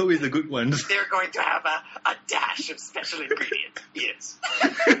 Let's just hope it's the good ones. They're going to have a dash of special ingredients. Yes.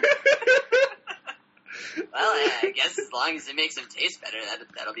 Well, I guess as long as it makes them taste better,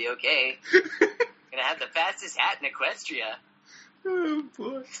 that'll be okay. Gonna have the fastest hat in Equestria. Oh,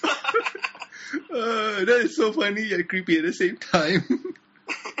 boy. That is so funny yet creepy at the same time.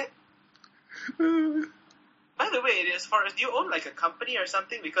 By the way, as far as, do you own like a company or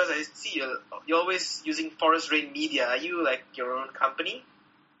something? Because I see you're always using Forest Rain Media. Are you like your own company?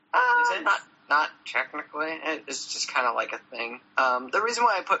 Not technically. It's just kind of like a thing. The reason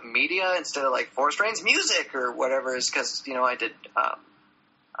why I put media instead of like Forest Rain's music or whatever is because, I did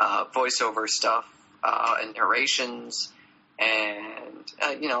voiceover stuff and narrations and,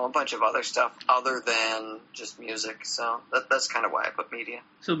 a bunch of other stuff other than just music. So that's kind of why I put media.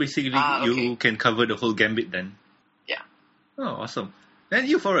 So basically, you can cover the whole gambit then? Yeah. Oh, awesome. And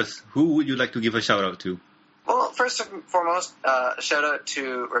you, Forrest, who would you like to give a shout-out to? Well, first and foremost, shout out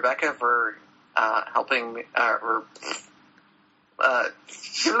to Rebecca for helping me,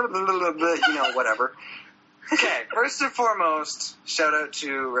 whatever. Okay, first and foremost, shout out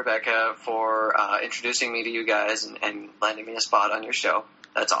to Rebecca for introducing me to you guys and landing me a spot on your show.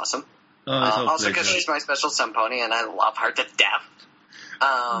 That's awesome. Oh, it's also because she's my special sun pony and I love her to death.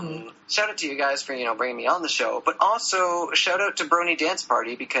 Shout out to you guys for, bringing me on the show, but also shout out to Brony Dance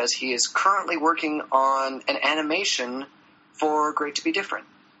Party because he is currently working on an animation for Great to Be Different.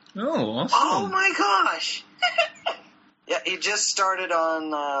 Oh, awesome. Oh my gosh! Yeah, he just started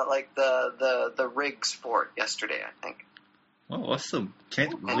on, the rigs for it yesterday, I think. Oh, awesome.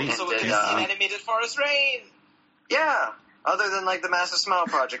 Can't wait. So it's an animated Forest Rain! Yeah, other than, the Massive Smile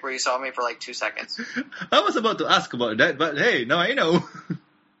project where you saw me for, 2 seconds. I was about to ask about that, but hey, now I know.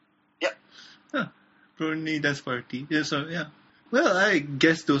 Yep. Huh. Brony Dance Party. Yeah, so, yeah. Well, I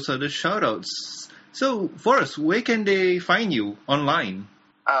guess those are the shout-outs. So, Forrest, where can they find you online?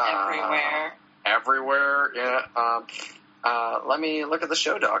 Everywhere, yeah. Let me look at the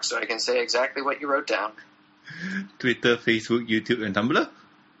show doc so I can say exactly what you wrote down. Twitter, Facebook, YouTube, and Tumblr?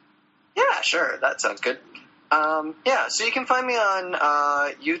 Yeah, sure. That sounds good. So you can find me on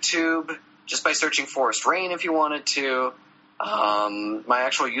YouTube just by searching Forest Rain if you wanted to. My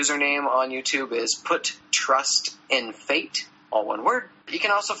actual username on YouTube is Put Trust in Fate, all one word. You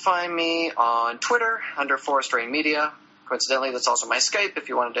can also find me on Twitter under Forest Rain Media. Coincidentally, that's also my Skype if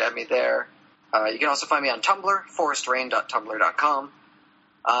you wanted to add me there. You can also find me on Tumblr, forestrain.tumblr.com,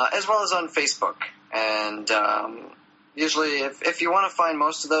 as well as on Facebook. And usually, if you want to find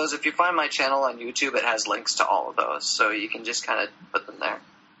most of those, if you find my channel on YouTube, it has links to all of those. So you can just kind of put them there.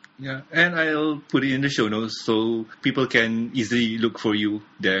 Yeah, and I'll put it in the show notes so people can easily look for you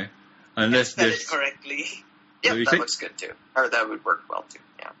there. Unless Spell there's... it correctly. What Yep, you that say? looks good too. Or that would work well too.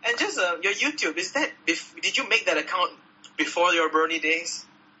 Yeah. And just your YouTube, is that did you make that account before your Brony days?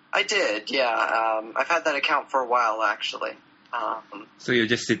 I did, yeah. I've had that account for a while actually. So you're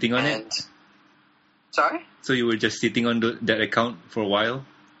just sitting on and it? Sorry? So you were just sitting on that account for a while?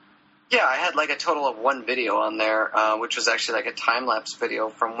 Yeah, I had like a total of one video on there, which was actually like a time-lapse video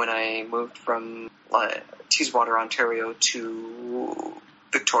from when I moved from Teeswater, Ontario to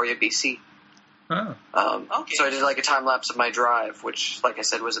Victoria, BC. Ah. Okay. So I did like a time-lapse of my drive, which, like I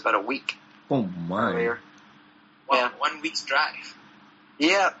said, was about a week Oh my. earlier. Wow, Yeah. 1 week's drive.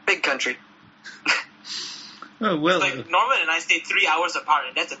 Yeah, big country. Oh, well. Like Norman and I stay 3 hours apart,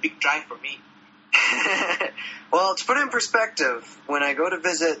 and that's a big drive for me. Well, to put it in perspective, when I go to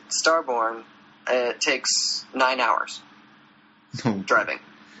visit Starborn, it takes 9 hours driving.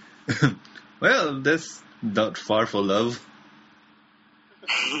 Well, that's not far for love.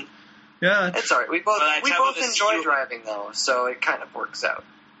 Yeah, It's alright. We both Well, I traveled to see enjoy you. driving though, so it kind of works out.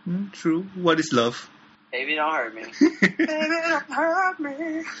 true. What is love? Baby, don't hurt me. Baby, don't hurt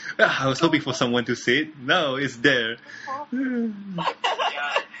me. I was hoping for someone to say it. No, it's there. Yeah.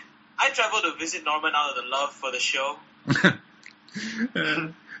 I traveled to visit Norman out of the love for the show.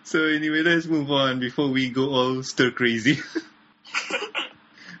 So anyway, let's move on before we go all stir crazy.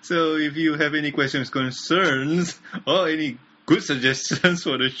 So if you have any questions, concerns, or any good suggestions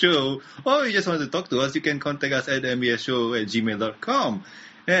for the show, or you just want to talk to us, you can contact us at mbsshow@gmail.com.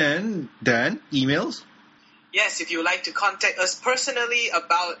 And Dan, emails? Yes, if you would like to contact us personally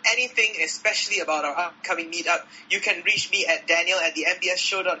about anything, especially about our upcoming meetup, you can reach me at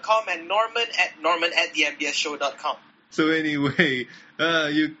daniel@thembsshow.com and norman@thembsshow.com. So anyway,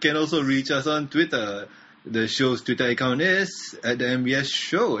 you can also reach us on Twitter. The show's Twitter account is at the MBS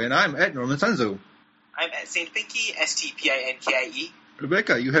Show, and I'm at Norman Sanzo. I'm at St. Pinky, STPINKIE.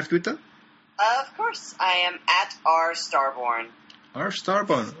 Rebecca, you have Twitter? Of course, I am at R Starborn. Our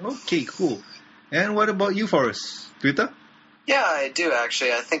Starborn. Okay, cool. And what about you, Forrest? Twitter? Yeah, I do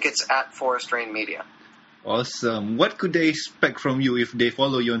actually. I think it's at Forest Rain Media. Awesome. What could they expect from you if they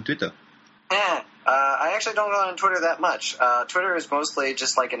follow you on Twitter? I actually don't go on Twitter that much. Twitter is mostly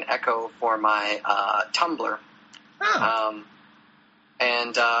just like an echo for my Tumblr.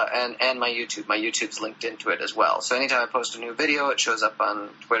 And my YouTube. My YouTube's linked into it as well. So anytime I post a new video, it shows up on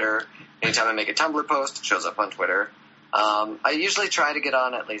Twitter. Anytime I make a Tumblr post, it shows up on Twitter. I usually try to get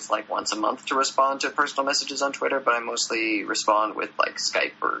on at least like once a month to respond to personal messages on Twitter, but I mostly respond with like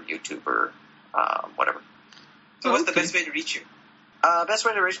Skype or YouTube or whatever. So what's the best way to reach you? Best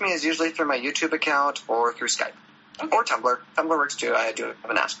way to reach me is usually through my YouTube account or through Skype. Okay. Or Tumblr. Tumblr works too. I do have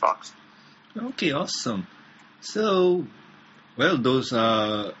an Ask box. Okay, awesome. So, well, those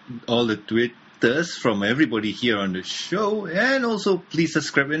are all the Twitters from everybody here on the show. And also, please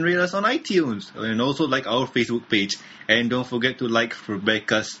subscribe and rate us on iTunes. And also like our Facebook page. And don't forget to like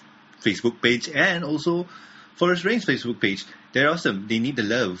Rebecca's Facebook page and also Forest Rain's Facebook page. They're awesome. They need the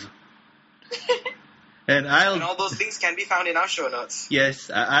love. And all those links can be found in our show notes. Yes,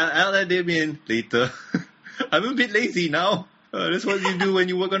 I'll add them in later. I'm a bit lazy now. That's what you do when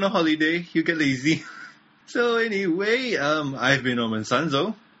you work on a holiday. You get lazy. So anyway, I've been Norman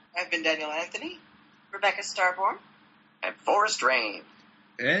Sanzo. I've been Daniel Anthony. Rebecca Starborn. And Forest Rain.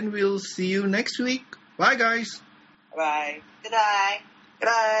 And we'll see you next week. Bye, guys. Bye. Good night. Good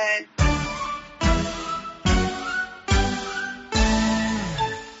night.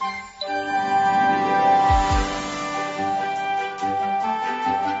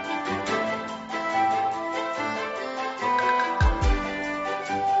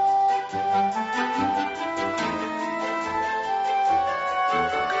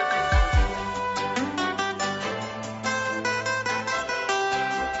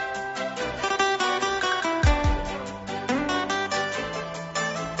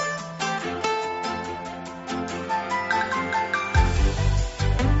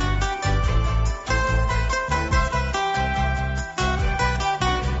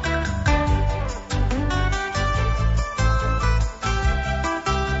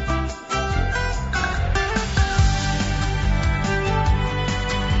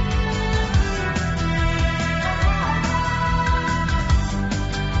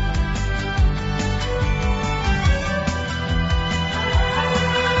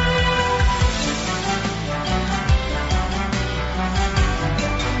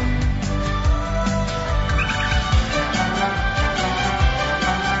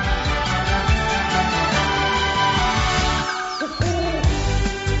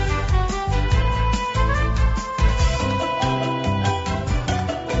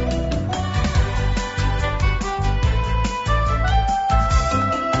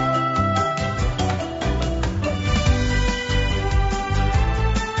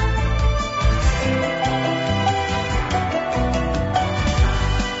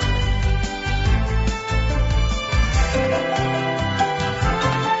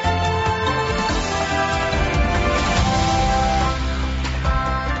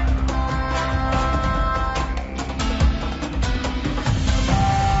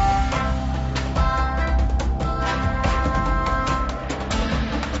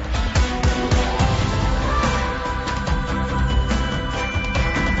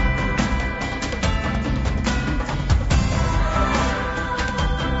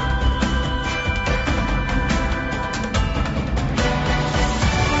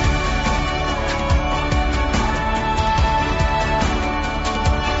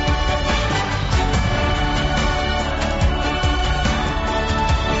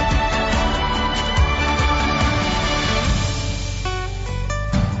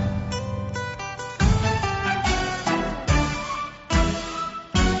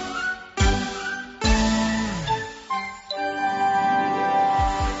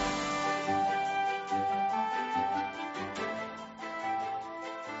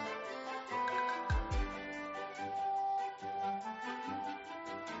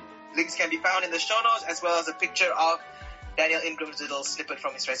 Links can be found in the show notes, as well as a picture of Daniel Ingram's little snippet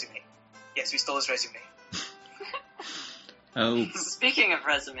from his resume. Yes, we stole his resume. Oh, Speaking of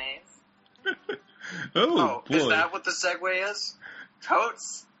resumes, oh boy. Is that what the segue is?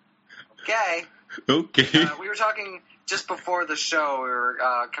 Totes. Okay. Okay. We were talking just before the show. We were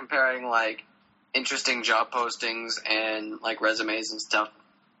comparing like interesting job postings and like resumes and stuff.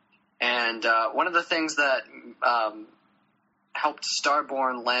 And one of the things that helped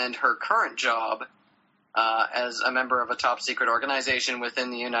Starborn land her current job as a member of a top secret organization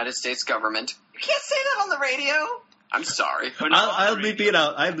within the United States government. you can't say that on the radio. I'm sorry. I'll bleep it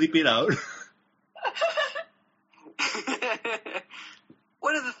out. I'll bleep it out.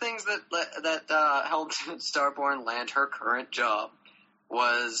 One of the things that helped Starborn land her current job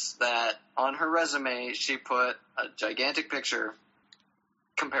was that on her resume she put a gigantic picture,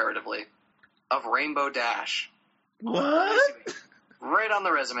 comparatively, of Rainbow Dash. What? Right on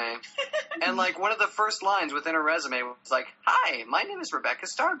the resume. And like one of the first lines within her resume was like, "Hi, my name is Rebecca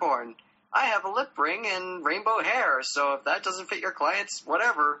Starborn. I have a lip ring and rainbow hair, so if that doesn't fit your clients,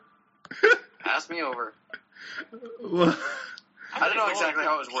 whatever, pass me over." What? I don't know exactly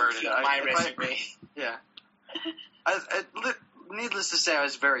how it was worded. My resume. Yeah. Needless to say, I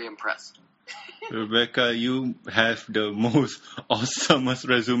was very impressed. Rebecca, you have the most awesomest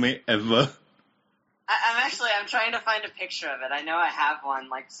resume ever. I'm trying to find a picture of it. I know I have one,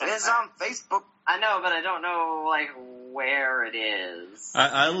 like, somewhere. It is on Facebook. I know, but I don't know, like, where it is.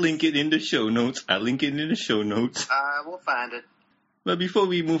 I'll link it in the show notes. We'll find it. But before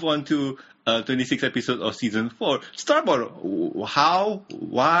we move on to 26 episodes of season 4, Starborn, how?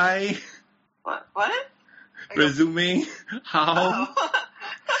 Why? What? Resume? How? Oh.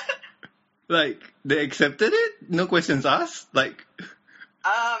 Like, they accepted it? No questions asked? Like...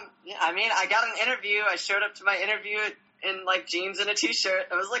 Yeah, I mean, I got an interview. I showed up to my interview in, like, jeans and a t-shirt.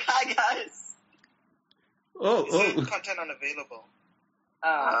 I was like, "Hi, guys." Is the content unavailable?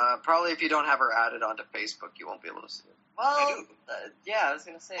 Probably if you don't have her added onto Facebook, you won't be able to see it. Well, yeah, I was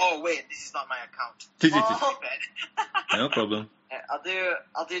gonna say. Oh wait, this is not my account. Well, No problem.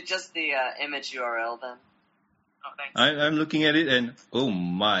 I'll do just the image URL then. Oh, thanks. I'm looking at it and oh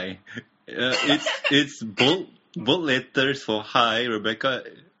my, it's bold letters for hi, Rebecca.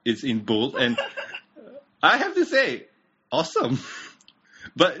 It's in bold and I have to say, awesome.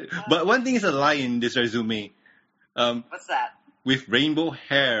 But one thing is a lie in this resume. What's that? With rainbow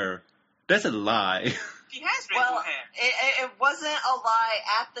hair, that's a lie. She has rainbow hair. It wasn't a lie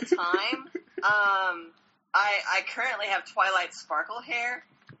at the time. I currently have Twilight Sparkle hair.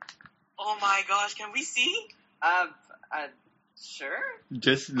 Oh my gosh, can we see? Sure.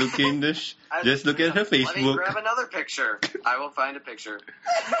 Just look just look at her Let me Facebook. grab another picture. I will find a picture.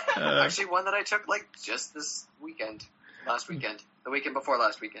 Actually, one that I took like just this weekend. Last weekend. The weekend before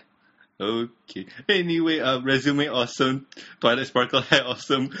last weekend. Okay. Anyway, resume awesome. Twilight Sparkle hair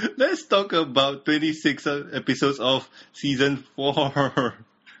awesome. Let's talk about 26 episodes of season 4.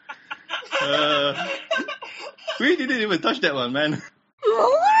 We didn't even touch that one, man.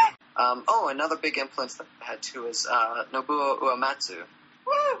 Another big influence that I had too is Nobuo Uematsu.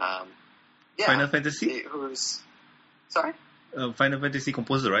 Yeah, Final Fantasy? Who's... Sorry? Final Fantasy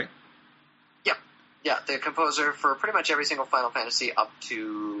composer, right? Yeah, the composer for pretty much every single Final Fantasy up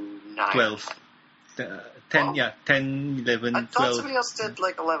to 9. 12. 10, yeah. 10, 11, I thought 12. somebody else did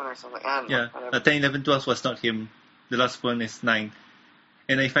like 11 or something. I don't know, Yeah, whatever. 10, 11, 12 was not him. The last one is 9.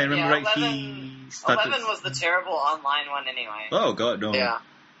 And if I remember right, 11, he started... 11 was the terrible online one anyway. Oh, God, no. Yeah.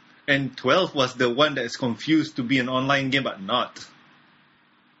 And 12 was the one that's confused to be an online game, but not.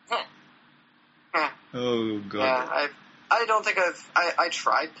 Oh, God. Yeah, I don't think I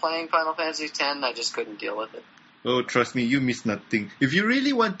tried playing Final Fantasy X, I just couldn't deal with it. Oh, trust me, you miss nothing. If you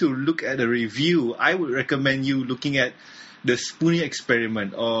really want to look at a review, I would recommend you looking at the Spoonie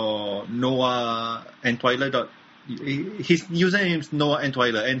Experiment or Noah and Twilight. His username is Noah and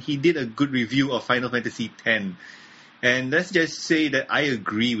Twilight, and he did a good review of Final Fantasy X. And let's just say that I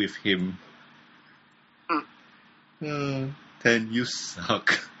agree with him. 10, you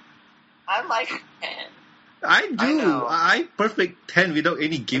suck. I like 10. I do. I know. I perfect 10 without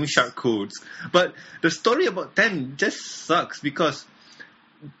any Game Shark codes. But the story about 10 just sucks because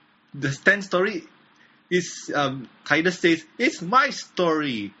the 10 story is, Tidus says, it's my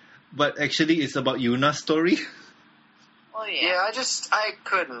story. But actually it's about Yuna's story. Well, Yeah, I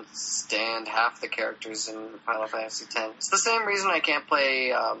couldn't stand half the characters in Final Fantasy X. It's the same reason I can't play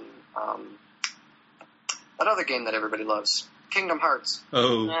that other game that everybody loves, Kingdom Hearts.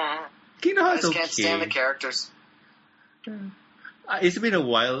 Oh. Kingdom I Hearts just okay. can't stand the characters. It's been a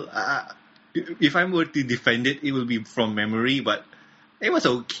while. If I were to defend it, it will be from memory, but It was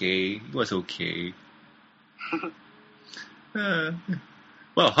okay. It was okay.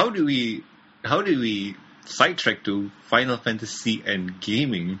 Well, how do we sidetrack to Final Fantasy and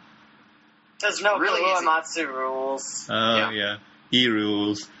gaming? There's no Really easy. Uematsu rules. Yeah. He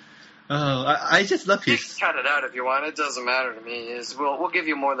rules. I just love You his. can cut it out if you want. It doesn't matter to me. We'll give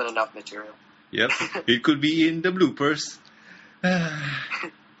you more than enough material. Yep, it could be in the bloopers.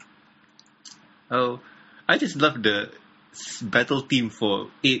 Oh, I just love the battle theme for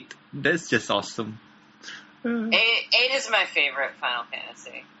 8. That's just awesome. 8 is my favorite Final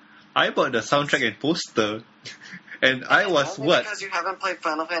Fantasy. I bought the soundtrack and poster, and I was Only what? Because you haven't played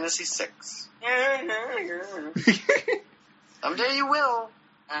Final Fantasy VI. Someday you will,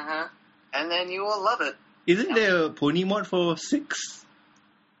 and then you will love it. Isn't there a pony mod for 6?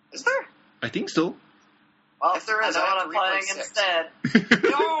 Is there? I think so. Well, If there is, I know I what have I'm to replay playing 6. instead.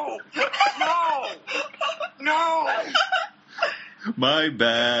 No! My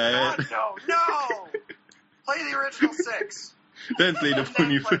bad. God, no! Play the original 6. Then play the And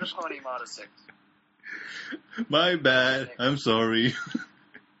pony then play the first. pony mod of 6. My bad. I'm sorry.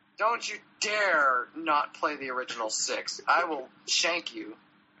 Don't you dare not play the original 6. I will shank you.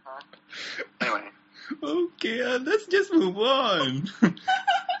 Anyway. Okay, let's just move on.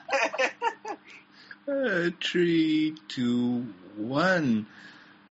 3, 2, 1.